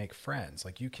learn how to make friends.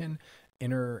 Like you can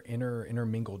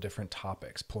intermingle different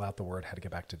topics. Pull out the word how to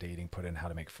get back to dating, put in how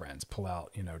to make friends. Pull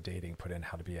out, dating, put in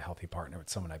how to be a healthy partner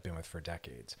with someone I've been with for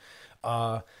decades.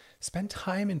 Spend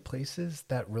time in places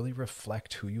that really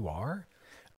reflect who you are.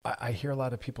 I hear a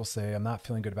lot of people say, I'm not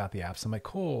feeling good about the apps. I'm like,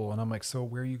 cool. And I'm like, so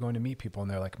where are you going to meet people?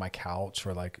 And they're like, my couch,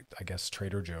 or like, I guess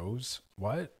Trader Joe's.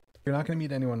 What? You're not going to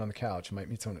meet anyone on the couch. You might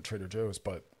meet someone at Trader Joe's,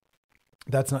 but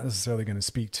that's not necessarily going to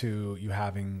speak to you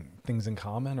having things in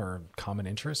common or common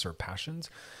interests or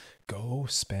passions. Go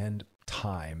spend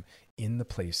time in the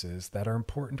places that are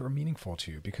important or meaningful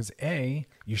to you, because A,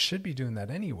 you should be doing that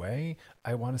anyway.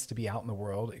 I want us to be out in the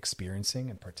world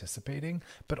experiencing and participating,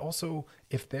 but also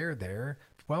if they're there,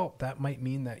 Well, that might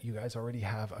mean that you guys already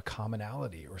have a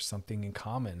commonality or something in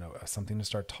common, something to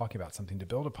start talking about, something to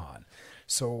build upon.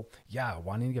 So yeah,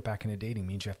 wanting to get back into dating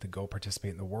means you have to go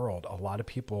participate in the world. A lot of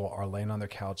people are laying on their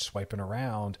couch swiping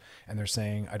around and they're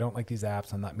saying, I don't like these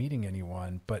apps, I'm not meeting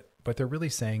anyone. But they're really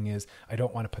saying is, I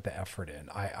don't want to put the effort in.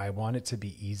 I want it to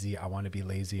be easy. I want to be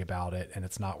lazy about it, and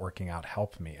it's not working out.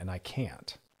 Help me. And I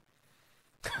can't.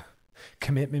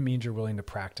 Commitment means you're willing to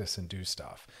practice and do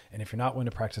stuff. And if you're not willing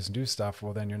to practice and do stuff,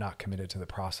 well, then you're not committed to the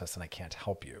process, and I can't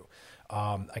help you.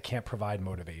 I can't provide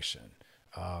motivation.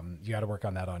 You got to work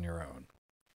on that on your own.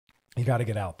 You got to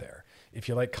get out there. If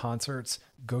you like concerts,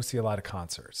 go see a lot of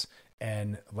concerts.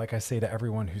 And like I say to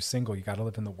everyone who's single, you got to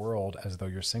live in the world as though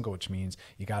you're single, which means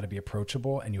you got to be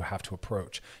approachable and you have to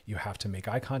approach. You have to make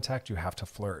eye contact. You have to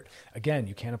flirt. Again,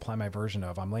 you can't apply my version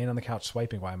of I'm laying on the couch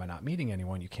swiping. Why am I not meeting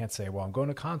anyone? You can't say, well, I'm going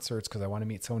to concerts because I want to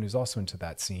meet someone who's also into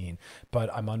that scene,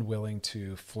 but I'm unwilling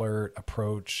to flirt,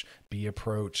 approach, be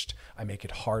approached. I make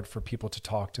it hard for people to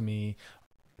talk to me.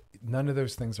 None of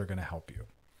those things are going to help you.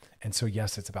 And so,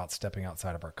 yes, it's about stepping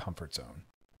outside of our comfort zone.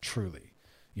 Truly.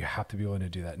 You have to be willing to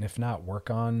do that. And if not, work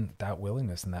on that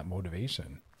willingness and that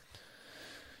motivation.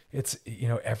 It's,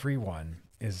 everyone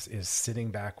is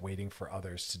sitting back waiting for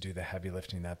others to do the heavy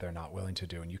lifting that they're not willing to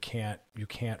do. And you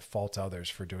can't fault others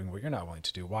for doing what you're not willing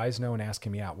to do. Why is no one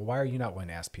asking me out? Well, why are you not willing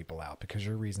to ask people out? Because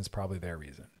your reason's probably their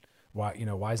reason. Why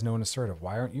is no one assertive?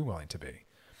 Why aren't you willing to be?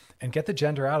 And get the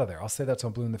gender out of there. I'll say that so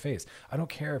I'm blue in the face. I don't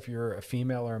care if you're a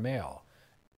female or a male.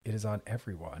 It is on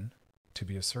everyone to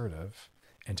be assertive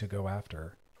and to go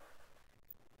after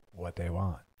what they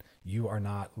want. You are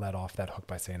not let off that hook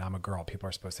by saying, I'm a girl, people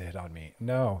are supposed to hit on me.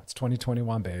 No, it's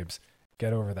 2021, babes.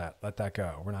 Get over that. Let that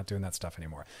go. We're not doing that stuff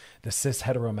anymore. The cis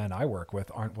hetero men I work with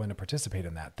aren't willing to participate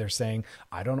in that. They're saying,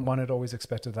 I don't want it always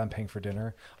expected that I'm paying for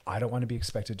dinner. I don't want to be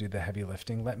expected to do the heavy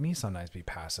lifting. Let me sometimes be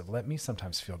passive. Let me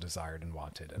sometimes feel desired and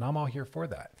wanted. And I'm all here for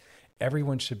that.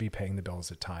 Everyone should be paying the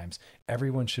bills at times.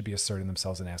 Everyone should be asserting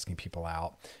themselves and asking people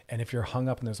out. And if you're hung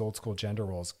up in those old school gender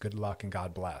roles, good luck and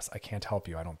God bless. I can't help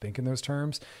you. I don't think in those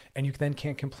terms. And you then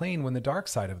can't complain when the dark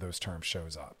side of those terms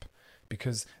shows up,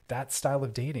 because that style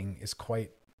of dating is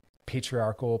quite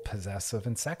patriarchal, possessive,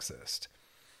 and sexist.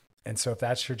 And so if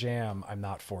that's your jam, I'm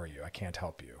not for you. I can't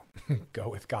help you. Go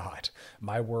with God.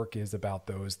 My work is about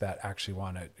those that actually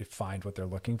want to find what they're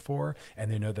looking for,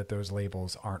 and they know that those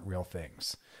labels aren't real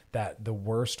things. That the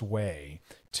worst way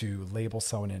to label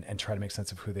someone and try to make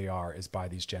sense of who they are is by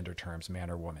these gender terms, man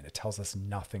or woman. It tells us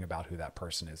nothing about who that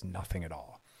person is, nothing at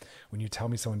all. When you tell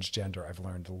me someone's gender, I've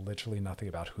learned literally nothing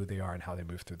about who they are and how they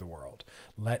move through the world.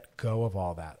 Let go of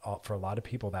all that. For a lot of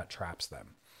people, that traps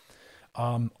them.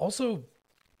 Also,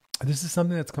 this is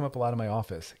something that's come up a lot in my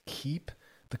office. Keep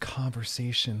the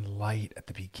conversation light at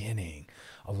the beginning.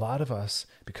 A lot of us,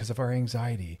 because of our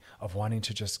anxiety of wanting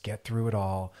to just get through it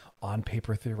all on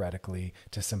paper theoretically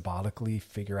to symbolically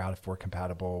figure out if we're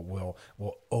compatible,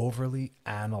 will overly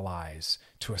analyze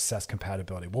to assess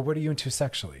compatibility. Well, what are you into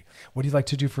sexually? What do you like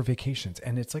to do for vacations?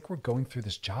 And it's like we're going through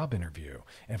this job interview.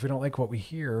 And if we don't like what we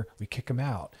hear, we kick them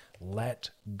out.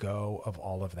 Let go of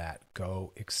all of that.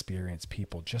 Go experience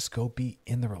people. Just go be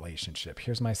in the relationship.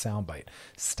 Here's my soundbite.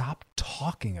 Stop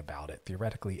talking about it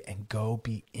theoretically and go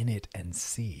be in it and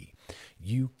see.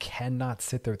 You cannot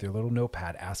sit there with your little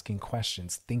notepad asking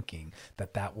questions thinking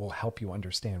that that will help you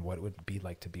understand what it would be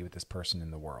like to be with this person in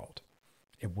the world.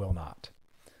 It will not.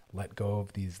 Let go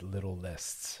of these little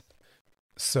lists.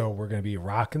 So we're going to be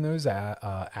rocking those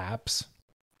apps.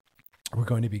 We're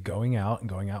going to be going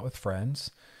out with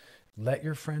friends. Let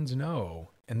your friends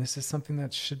know, and this is something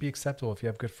that should be acceptable if you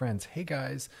have good friends. Hey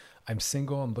guys, I'm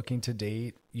single, I'm looking to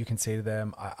date. You can say to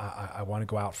them, I want to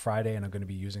go out Friday and I'm going to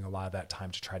be using a lot of that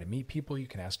time to try to meet people. You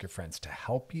can ask your friends to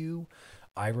help you.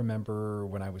 I remember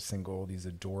when I was single, these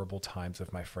adorable times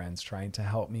of my friends trying to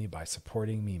help me by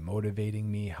supporting me, motivating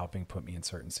me, helping put me in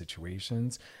certain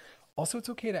situations. Also, it's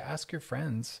okay to ask your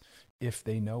friends if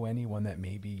they know anyone that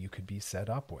maybe you could be set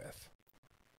up with.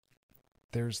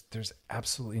 There's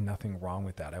absolutely nothing wrong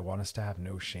with that. I want us to have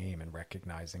no shame in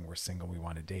recognizing we're single, we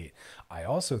want to date. I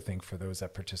also think for those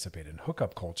that participate in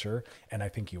hookup culture, and I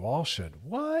think you all should,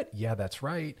 what? Yeah, that's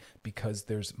right. Because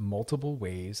there's multiple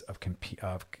ways of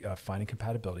finding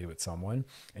compatibility with someone,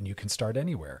 and you can start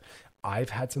anywhere.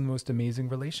 I've had some of the most amazing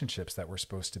relationships that were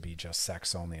supposed to be just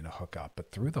sex only in a hookup,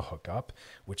 but through the hookup,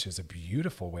 which is a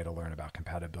beautiful way to learn about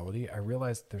compatibility, I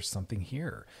realized there's something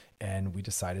here. and we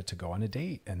decided to go on a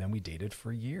date, and then we dated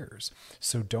for years.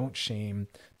 So don't shame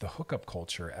the hookup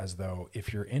culture as though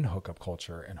if you're in hookup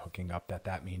culture and hooking up,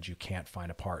 that means you can't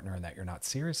find a partner and that you're not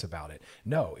serious about it.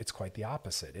 No, it's quite the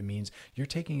opposite. It means you're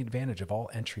taking advantage of all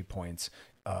entry points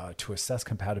to assess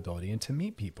compatibility and to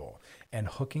meet people. And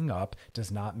hooking up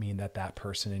does not mean that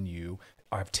person and you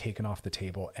have taken off the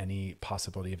table any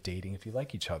possibility of dating if you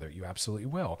like each other. You absolutely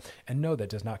will. And no, that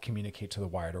does not communicate to the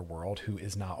wider world, who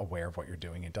is not aware of what you're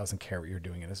doing and doesn't care what you're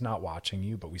doing and is not watching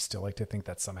you. But we still like to think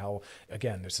that somehow,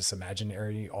 again, there's this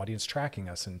imaginary audience tracking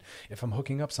us. And if I'm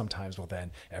hooking up sometimes, well,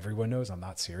 then everyone knows I'm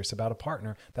not serious about a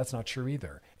partner. That's not true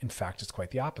either. In fact, it's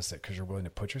quite the opposite, because you're willing to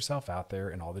put yourself out there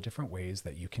in all the different ways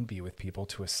that you can be with people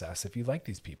to assess if you like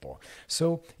these people.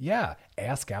 So yeah,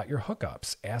 ask out your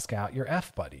hookups, ask out your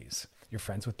F buddies, your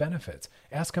friends with benefits.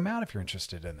 Ask them out if you're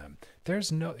interested in them.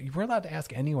 We're allowed to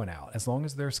ask anyone out as long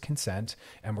as there's consent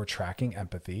and we're tracking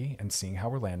empathy and seeing how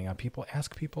we're landing on people.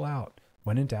 Ask people out.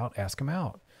 When in doubt, ask them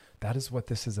out. That is what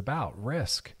this is about.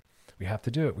 Risk. We have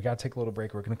to do it. We got to take a little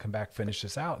break. We're going to come back, finish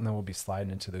this out, and then we'll be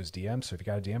sliding into those DMs. So if you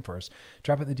got a DM for us,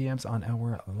 drop it in the DMs on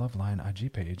our Loveline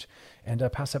IG page. And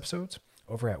past episodes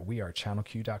over at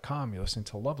wearechannelq.com. You're listening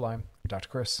to Loveline with Dr.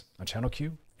 Chris on Channel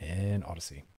Q and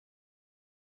Odyssey.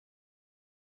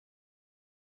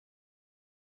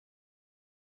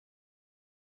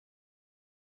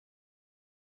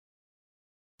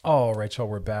 All right, y'all,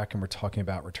 we're back and we're talking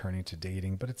about returning to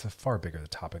dating, but it's a far bigger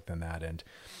topic than that. And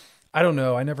I don't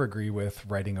know. I never agree with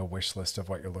writing a wish list of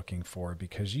what you're looking for,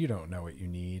 because you don't know what you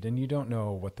need and you don't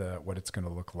know what it's going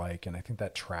to look like. And I think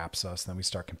that traps us. Then we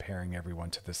start comparing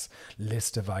everyone to this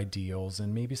list of ideals,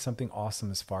 and maybe something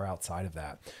awesome is far outside of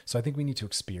that. So I think we need to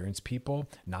experience people,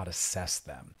 not assess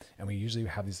them. And we usually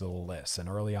have these little lists. And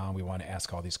early on, we want to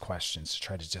ask all these questions to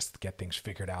try to just get things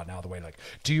figured out and out of the way. Like,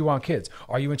 do you want kids?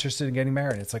 Are you interested in getting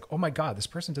married? And it's like, oh my God, this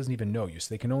person doesn't even know you.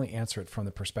 So they can only answer it from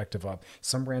the perspective of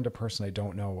some random person I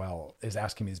don't know well is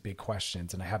asking me these big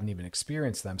questions and I haven't even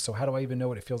experienced them. So how do I even know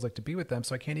what it feels like to be with them?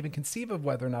 So I can't even conceive of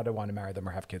whether or not I want to marry them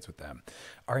or have kids with them.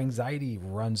 Our anxiety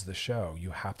runs the show.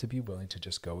 You have to be willing to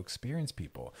just go experience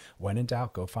people. When in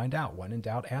doubt, go find out. When in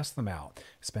doubt, ask them out.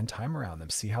 Spend time around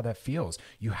them. See how that feels.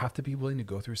 You have to be willing to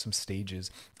go through some stages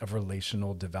of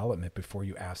relational development before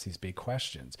you ask these big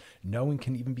questions. No one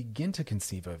can even begin to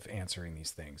conceive of answering these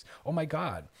things. Oh my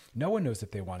God, no one knows if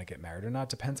they want to get married or not.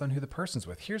 Depends on who the person's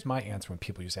with. Here's my answer when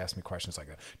people used to ask me questions like,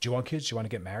 do you want kids? Do you want to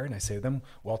get married? And I say to them,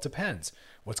 well, it depends.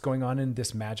 What's going on in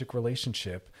this magic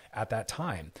relationship at that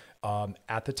time?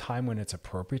 At the time when it's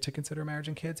appropriate to consider marriage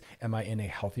and kids, am I in a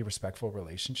healthy, respectful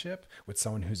relationship with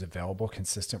someone who's available,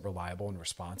 consistent, reliable, and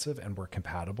responsive, and we're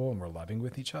compatible and we're loving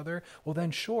with each other? Well,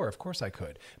 then sure, of course I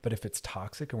could. But if it's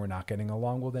toxic and we're not getting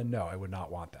along, well, then no, I would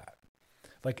not want that.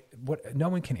 No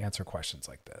one can answer questions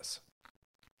like this.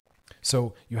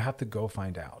 So you have to go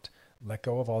find out. Let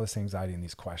go of all this anxiety and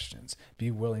these questions.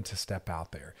 Be willing to step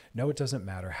out there. No, it doesn't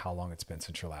matter how long it's been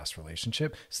since your last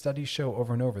relationship. Studies show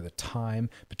over and over the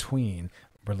time between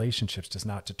relationships does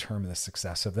not determine the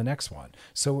success of the next one.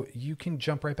 So you can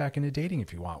jump right back into dating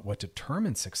if you want. What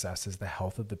determines success is the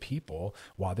health of the people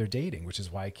while they're dating, which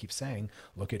is why I keep saying,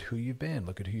 look at who you've been,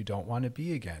 look at who you don't want to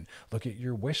be again. Look at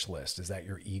your wish list. Is that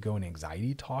your ego and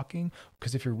anxiety talking?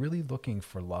 Because if you're really looking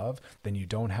for love, then you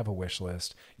don't have a wish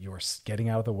list. You're getting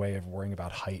out of the way of worrying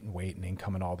about height and weight and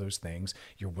income and all those things.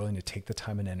 You're willing to take the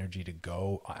time and energy to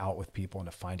go out with people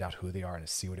and to find out who they are and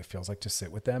to see what it feels like to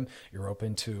sit with them. You're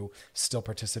open to still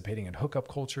participating in hookup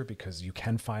culture because you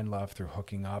can find love through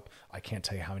hooking up. I can't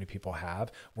tell you how many people have.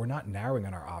 We're not narrowing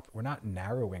our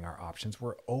options.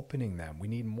 We're opening them. We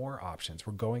need more options.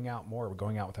 We're going out more. We're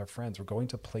going out with our friends. We're going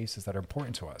to places that are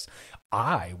important to us.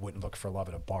 I wouldn't look for love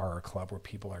at a bar or a club where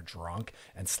people are drunk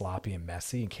and sloppy and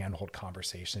messy and can't hold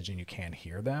conversations and you can't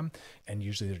hear them. And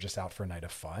usually they're just out for a night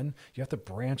of fun. You have to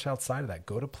branch outside of that.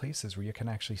 Go to places where you can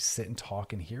actually sit and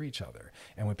talk and hear each other.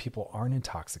 And when people aren't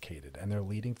intoxicated and they're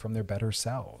leading from their better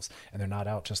selves and they're not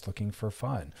out just looking for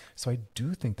fun. So I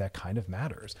do think that kind of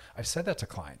matters. I've said that to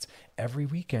clients. Every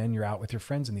weekend you're out with your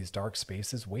friends in these dark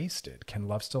spaces wasted. Can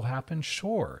love still happen?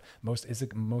 Sure. Is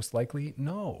it most likely?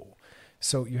 No.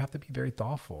 So you have to be very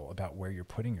thoughtful about where you're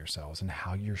putting yourselves and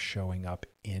how you're showing up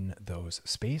in those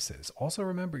spaces. Also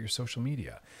remember your social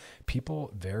media.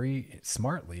 People very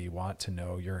smartly want to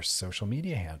know your social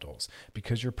media handles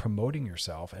because you're promoting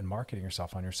yourself and marketing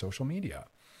yourself on your social media.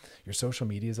 Your social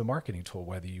media is a marketing tool,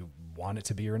 whether you want it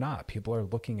to be or not. People are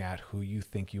looking at who you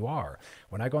think you are.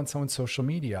 When I go on someone's social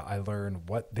media, I learn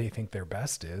what they think their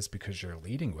best is because you're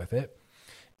leading with it,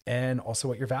 and also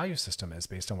what your value system is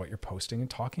based on what you're posting and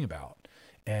talking about.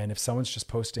 And if someone's just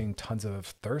posting tons of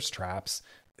thirst traps,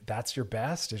 that's your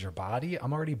best is your body.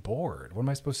 I'm already bored. What am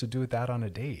I supposed to do with that on a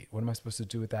date? What am I supposed to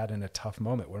do with that in a tough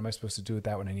moment? What am I supposed to do with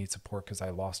that when I need support because I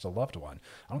lost a loved one?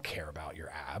 I don't care about your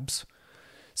abs.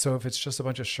 So if it's just a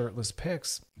bunch of shirtless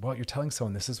pics, well, you're telling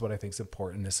someone this is what I think is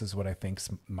important. This is what I think's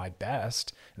my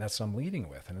best. And that's what I'm leading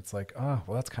with. And it's like, oh,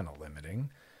 well, that's kind of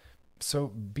limiting. So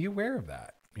be aware of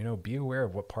that. Be aware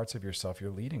of what parts of yourself you're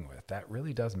leading with. That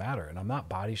really does matter. And I'm not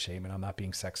body shaming. I'm not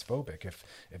being sex phobic. If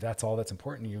that's all that's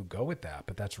important to you, go with that.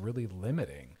 But that's really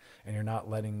limiting. And you're not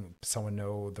letting someone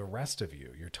know the rest of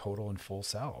you, your total and full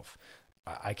self.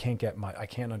 I can't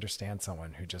understand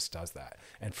someone who just does that.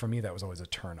 And for me, that was always a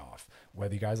turn off.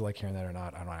 Whether you guys like hearing that or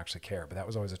not, I don't actually care. But that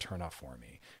was always a turn off for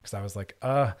me. Because I was like,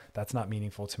 that's not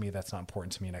meaningful to me. That's not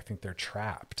important to me. And I think they're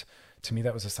trapped. To me,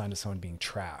 that was a sign of someone being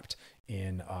trapped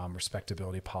in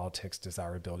respectability politics,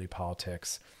 desirability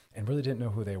politics, and really didn't know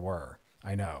who they were.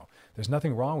 I know there's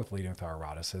nothing wrong with leading with our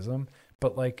eroticism,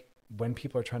 but like when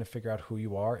people are trying to figure out who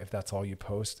you are, if that's all you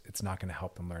post, it's not going to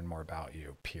help them learn more about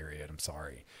you, period. I'm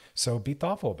sorry. So be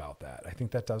thoughtful about that. I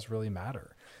think that does really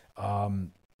matter.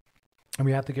 And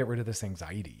we have to get rid of this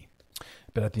anxiety.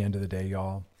 But at the end of the day,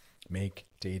 y'all, make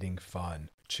dating fun.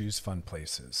 Choose fun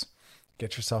places.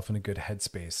 Get yourself in a good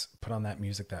headspace. Put on that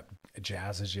music that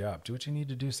jazzes you up. Do what you need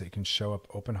to do so you can show up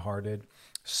open-hearted,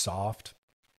 soft.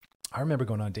 I remember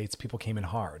going on dates, people came in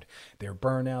hard. They were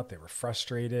burnout, they were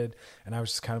frustrated, and I was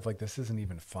just kind of like, this isn't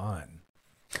even fun.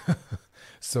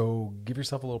 So give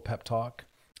yourself a little pep talk,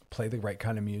 play the right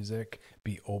kind of music,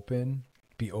 be open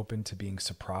to being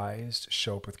surprised,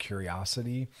 show up with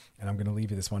curiosity. And I'm going to leave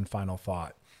you this one final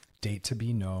thought. Date to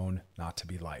be known, not to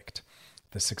be liked.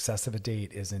 The success of a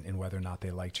date isn't in whether or not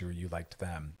they liked you or you liked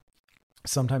them.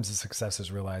 Sometimes the success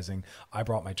is realizing I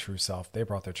brought my true self, they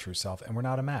brought their true self, and we're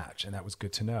not a match. And that was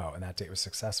good to know. And that date was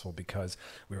successful because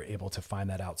we were able to find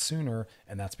that out sooner.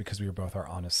 And that's because we were both our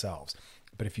honest selves.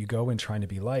 But if you go in trying to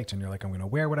be liked and you're like, I'm going to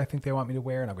wear what I think they want me to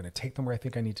wear and I'm going to take them where I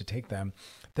think I need to take them,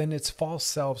 then it's false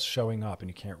selves showing up and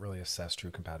you can't really assess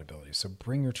true compatibility. So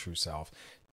bring your true self.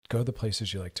 Go the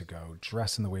places you like to go,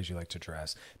 dress in the ways you like to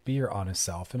dress, be your honest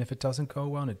self. And if it doesn't go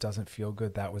well and it doesn't feel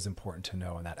good, that was important to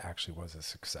know. And that actually was a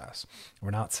success.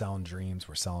 We're not selling dreams.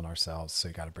 We're selling ourselves. So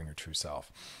you got to bring your true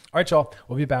self. All right, y'all.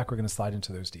 We'll be back. We're going to slide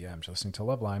into those DMs. You're listening to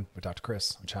Loveline with Dr.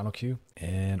 Chris on Channel Q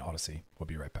and Odyssey. We'll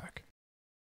be right back.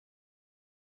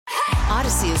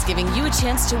 Odyssey is giving you a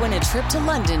chance to win a trip to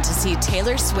London to see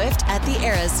Taylor Swift at the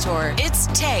Eras Tour. It's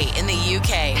Tay in the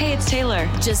UK. Hey, it's Taylor.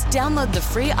 Just download the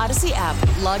free Odyssey app,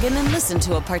 log in and listen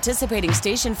to a participating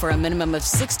station for a minimum of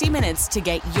 60 minutes to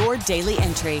get your daily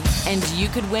entry. And you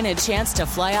could win a chance to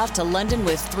fly off to London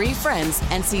with 3 friends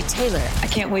and see Taylor. I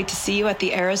can't wait to see you at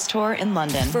the Eras Tour in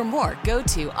London. For more, go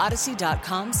to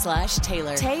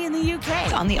odyssey.com/Taylor. Tay in the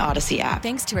UK. On the Odyssey app.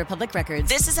 Thanks to Republic Records.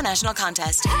 This is a national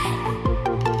contest.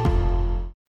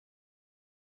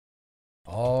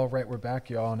 All right, we're back,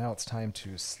 y'all. Now it's time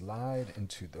to slide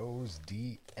into those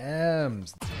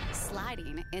DMs.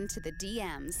 Sliding into the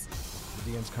DMs.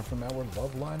 The DMs come from our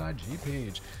Loveline IG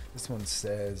page. This one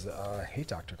says, hey,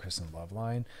 Dr. Chris and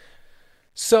Loveline.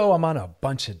 So I'm on a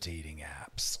bunch of dating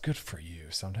apps. Good for you.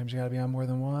 Sometimes you got to be on more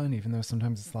than one, even though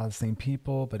sometimes it's a lot of the same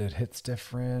people, but it hits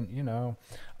different,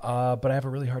 But I have a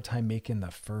really hard time making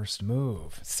the first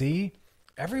move. See?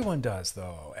 Everyone does,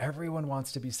 though. Everyone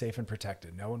wants to be safe and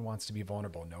protected. No one wants to be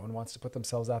vulnerable. No one wants to put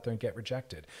themselves out there and get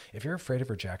rejected. If you're afraid of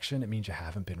rejection, it means you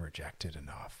haven't been rejected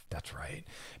enough. That's right.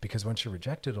 Because once you're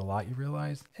rejected a lot, you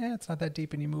realize, it's not that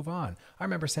deep and you move on. I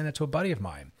remember saying that to a buddy of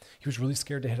mine. He was really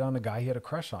scared to hit on a guy he had a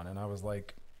crush on. And I was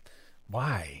like,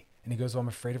 why? And he goes, well, I'm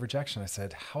afraid of rejection. I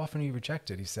said, how often are you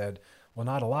rejected? He said, well,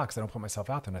 not a lot because I don't put myself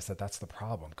out there. And I said, that's the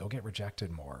problem. Go get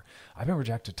rejected more. I've been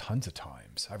rejected tons of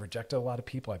times. I've rejected a lot of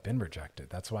people. I've been rejected.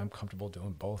 That's why I'm comfortable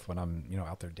doing both when I'm,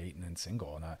 out there dating and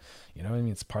single. And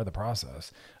it's part of the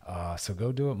process. So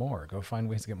go do it more. Go find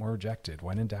ways to get more rejected.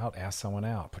 When in doubt, ask someone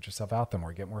out. Put yourself out there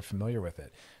more. Get more familiar with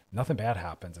it. Nothing bad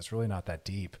happens. It's really not that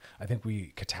deep. I think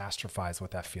we catastrophize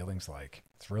what that feeling's like.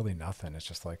 It's really nothing. It's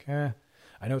just like,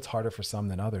 I know it's harder for some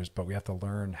than others, but we have to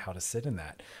learn how to sit in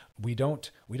that. We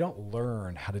don't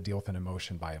learn how to deal with an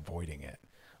emotion by avoiding it.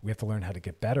 We have to learn how to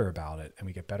get better about it, and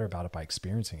we get better about it by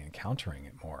experiencing and encountering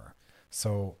it more.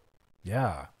 So,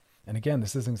 yeah. And again,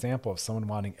 this is an example of someone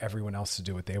wanting everyone else to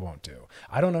do what they won't do.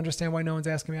 I don't understand why no one's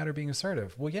asking me out or being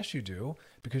assertive. Well, yes, you do,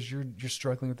 because you're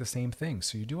struggling with the same thing.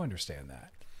 So you do understand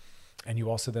that. And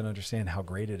you also then understand how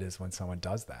great it is when someone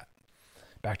does that.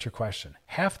 Back to your question.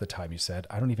 Half the time you said,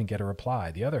 I don't even get a reply.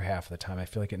 The other half of the time, I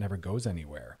feel like it never goes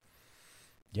anywhere.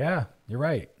 Yeah, you're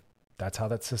right. That's how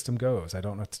that system goes. I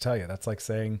don't know what to tell you. That's like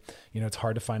saying, it's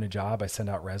hard to find a job. I send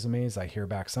out resumes. I hear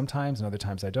back sometimes and other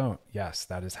times I don't. Yes,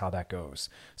 that is how that goes.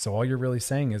 So all you're really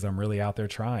saying is I'm really out there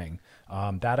trying.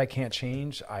 That I can't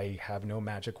change. I have no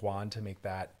magic wand to make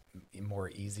that more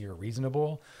easy or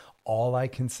reasonable. All I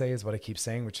can say is what I keep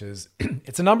saying, which is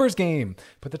it's a numbers game.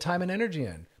 Put the time and energy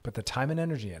in.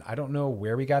 I don't know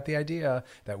where we got the idea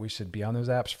that we should be on those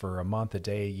apps for a month, a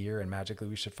day, a year, and magically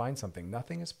we should find something.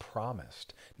 Nothing is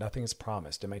promised.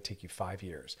 It might take you 5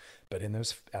 years. But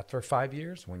after 5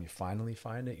 years, when you finally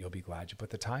find it, you'll be glad you put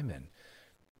the time in.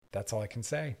 That's all I can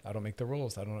say. I don't make the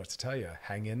rules. I don't know what to tell you.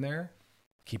 Hang in there.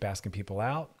 Keep asking people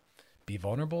out. Be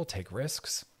vulnerable. Take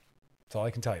risks. That's all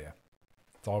I can tell you.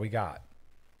 That's all we got.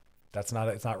 It's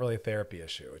not really a therapy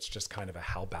issue. It's just kind of a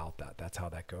how about that. That's how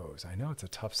that goes. I know it's a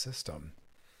tough system.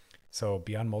 So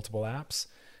be on multiple apps.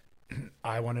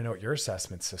 I want to know what your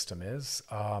assessment system is.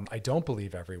 I don't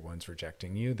believe everyone's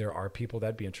rejecting you. There are people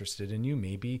that'd be interested in you.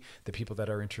 Maybe the people that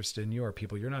are interested in you are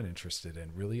people you're not interested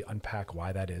in. Really unpack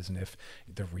why that is and if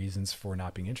the reasons for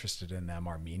not being interested in them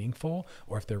are meaningful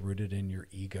or if they're rooted in your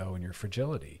ego and your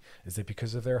fragility. Is it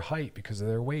because of their height, because of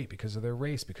their weight, because of their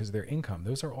race, because of their income?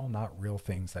 Those are all not real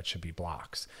things that should be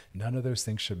blocks. None of those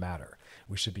things should matter.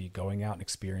 We should be going out and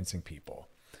experiencing people.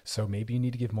 So maybe you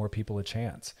need to give more people a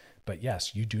chance. But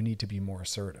yes, you do need to be more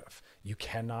assertive. You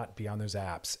cannot be on those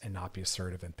apps and not be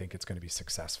assertive and think it's going to be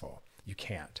successful. You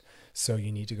can't. So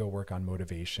you need to go work on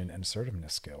motivation and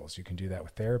assertiveness skills. You can do that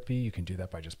with therapy. You can do that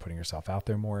by just putting yourself out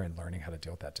there more and learning how to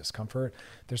deal with that discomfort.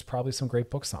 There's probably some great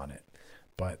books on it,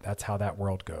 but that's how that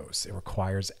world goes. It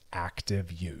requires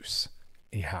active use.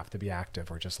 You have to be active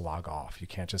or just log off. You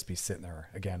can't just be sitting there,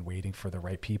 again, waiting for the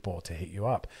right people to hit you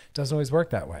up. It doesn't always work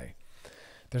that way.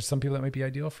 There's some people that might be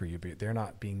ideal for you, but they're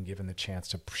not being given the chance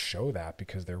to show that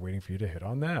because they're waiting for you to hit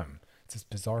on them. It's this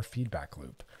bizarre feedback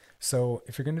loop. So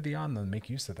if you're going to be on them, make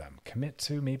use of them. Commit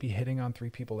to maybe hitting on 3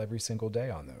 people every single day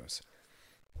on those.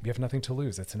 You have nothing to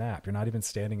lose. It's an app. You're not even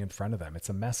standing in front of them. It's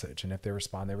a message. And if they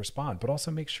respond, they respond. But also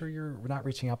make sure you're not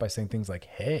reaching out by saying things like,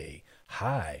 hey,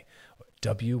 hi,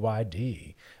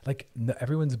 WYD. Like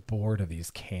everyone's bored of these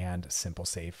canned, simple,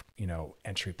 safe,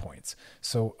 entry points.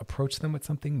 So approach them with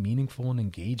something meaningful and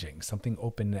engaging, something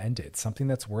open-ended, something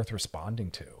that's worth responding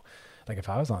to. Like if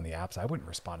I was on the apps, I wouldn't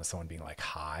respond to someone being like,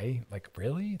 hi, like,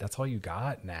 really? That's all you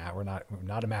got? Nah, we're not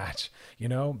a match,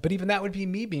 But even that would be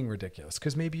me being ridiculous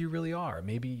because maybe you really are.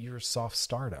 Maybe you're a soft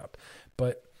startup,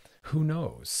 but who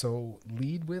knows? So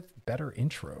lead with better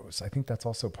intros. I think that's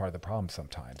also part of the problem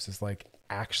sometimes is like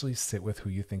actually sit with who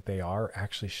you think they are,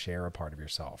 actually share a part of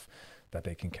yourself that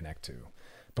they can connect to.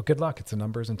 But good luck. It's a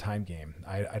numbers and time game.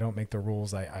 I don't make the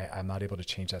rules. I'm not able to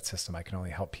change that system. I can only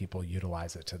help people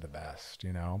utilize it to the best,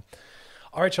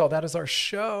 All right, y'all, that is our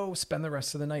show. Spend the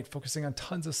rest of the night focusing on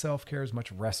tons of self-care, as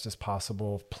much rest as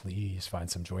possible. Please find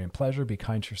some joy and pleasure. Be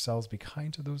kind to yourselves. Be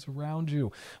kind to those around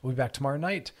you. We'll be back tomorrow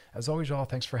night. As always, y'all,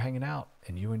 thanks for hanging out,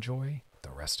 and you enjoy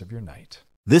the rest of your night.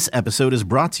 This episode is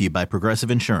brought to you by Progressive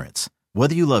Insurance.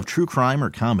 Whether you love true crime or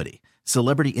comedy,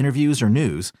 celebrity interviews or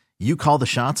news, you call the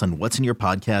shots on what's in your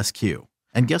podcast queue.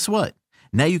 And guess what?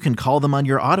 Now you can call them on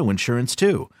your auto insurance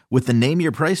too with the Name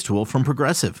Your Price tool from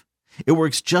Progressive. It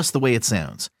works just the way it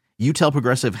sounds. You tell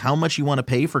Progressive how much you want to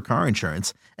pay for car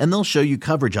insurance, and they'll show you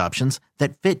coverage options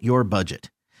that fit your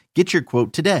budget. Get your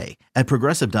quote today at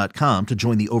Progressive.com to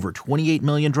join the over 28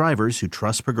 million drivers who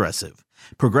trust Progressive.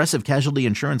 Progressive Casualty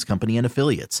Insurance Company and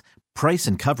Affiliates. Price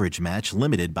and coverage match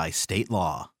limited by state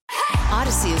law.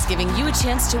 Odyssey is giving you a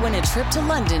chance to win a trip to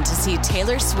London to see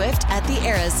Taylor Swift at the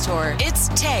Eras Tour. It's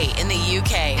Tay in the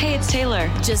UK. Hey, it's Taylor.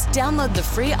 Just download the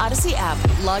free Odyssey app,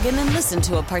 log in and listen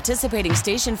to a participating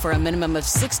station for a minimum of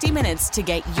 60 minutes to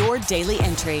get your daily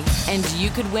entry. And you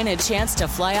could win a chance to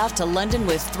fly off to London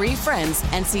with 3 friends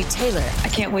and see Taylor. I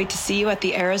can't wait to see you at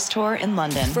the Eras Tour in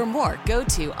London. For more, go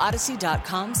to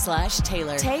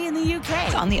odyssey.com/Taylor. Tay in the UK.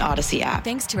 It's on the Odyssey app.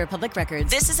 Thanks to Republic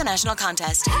Records. This is a national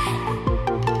contest.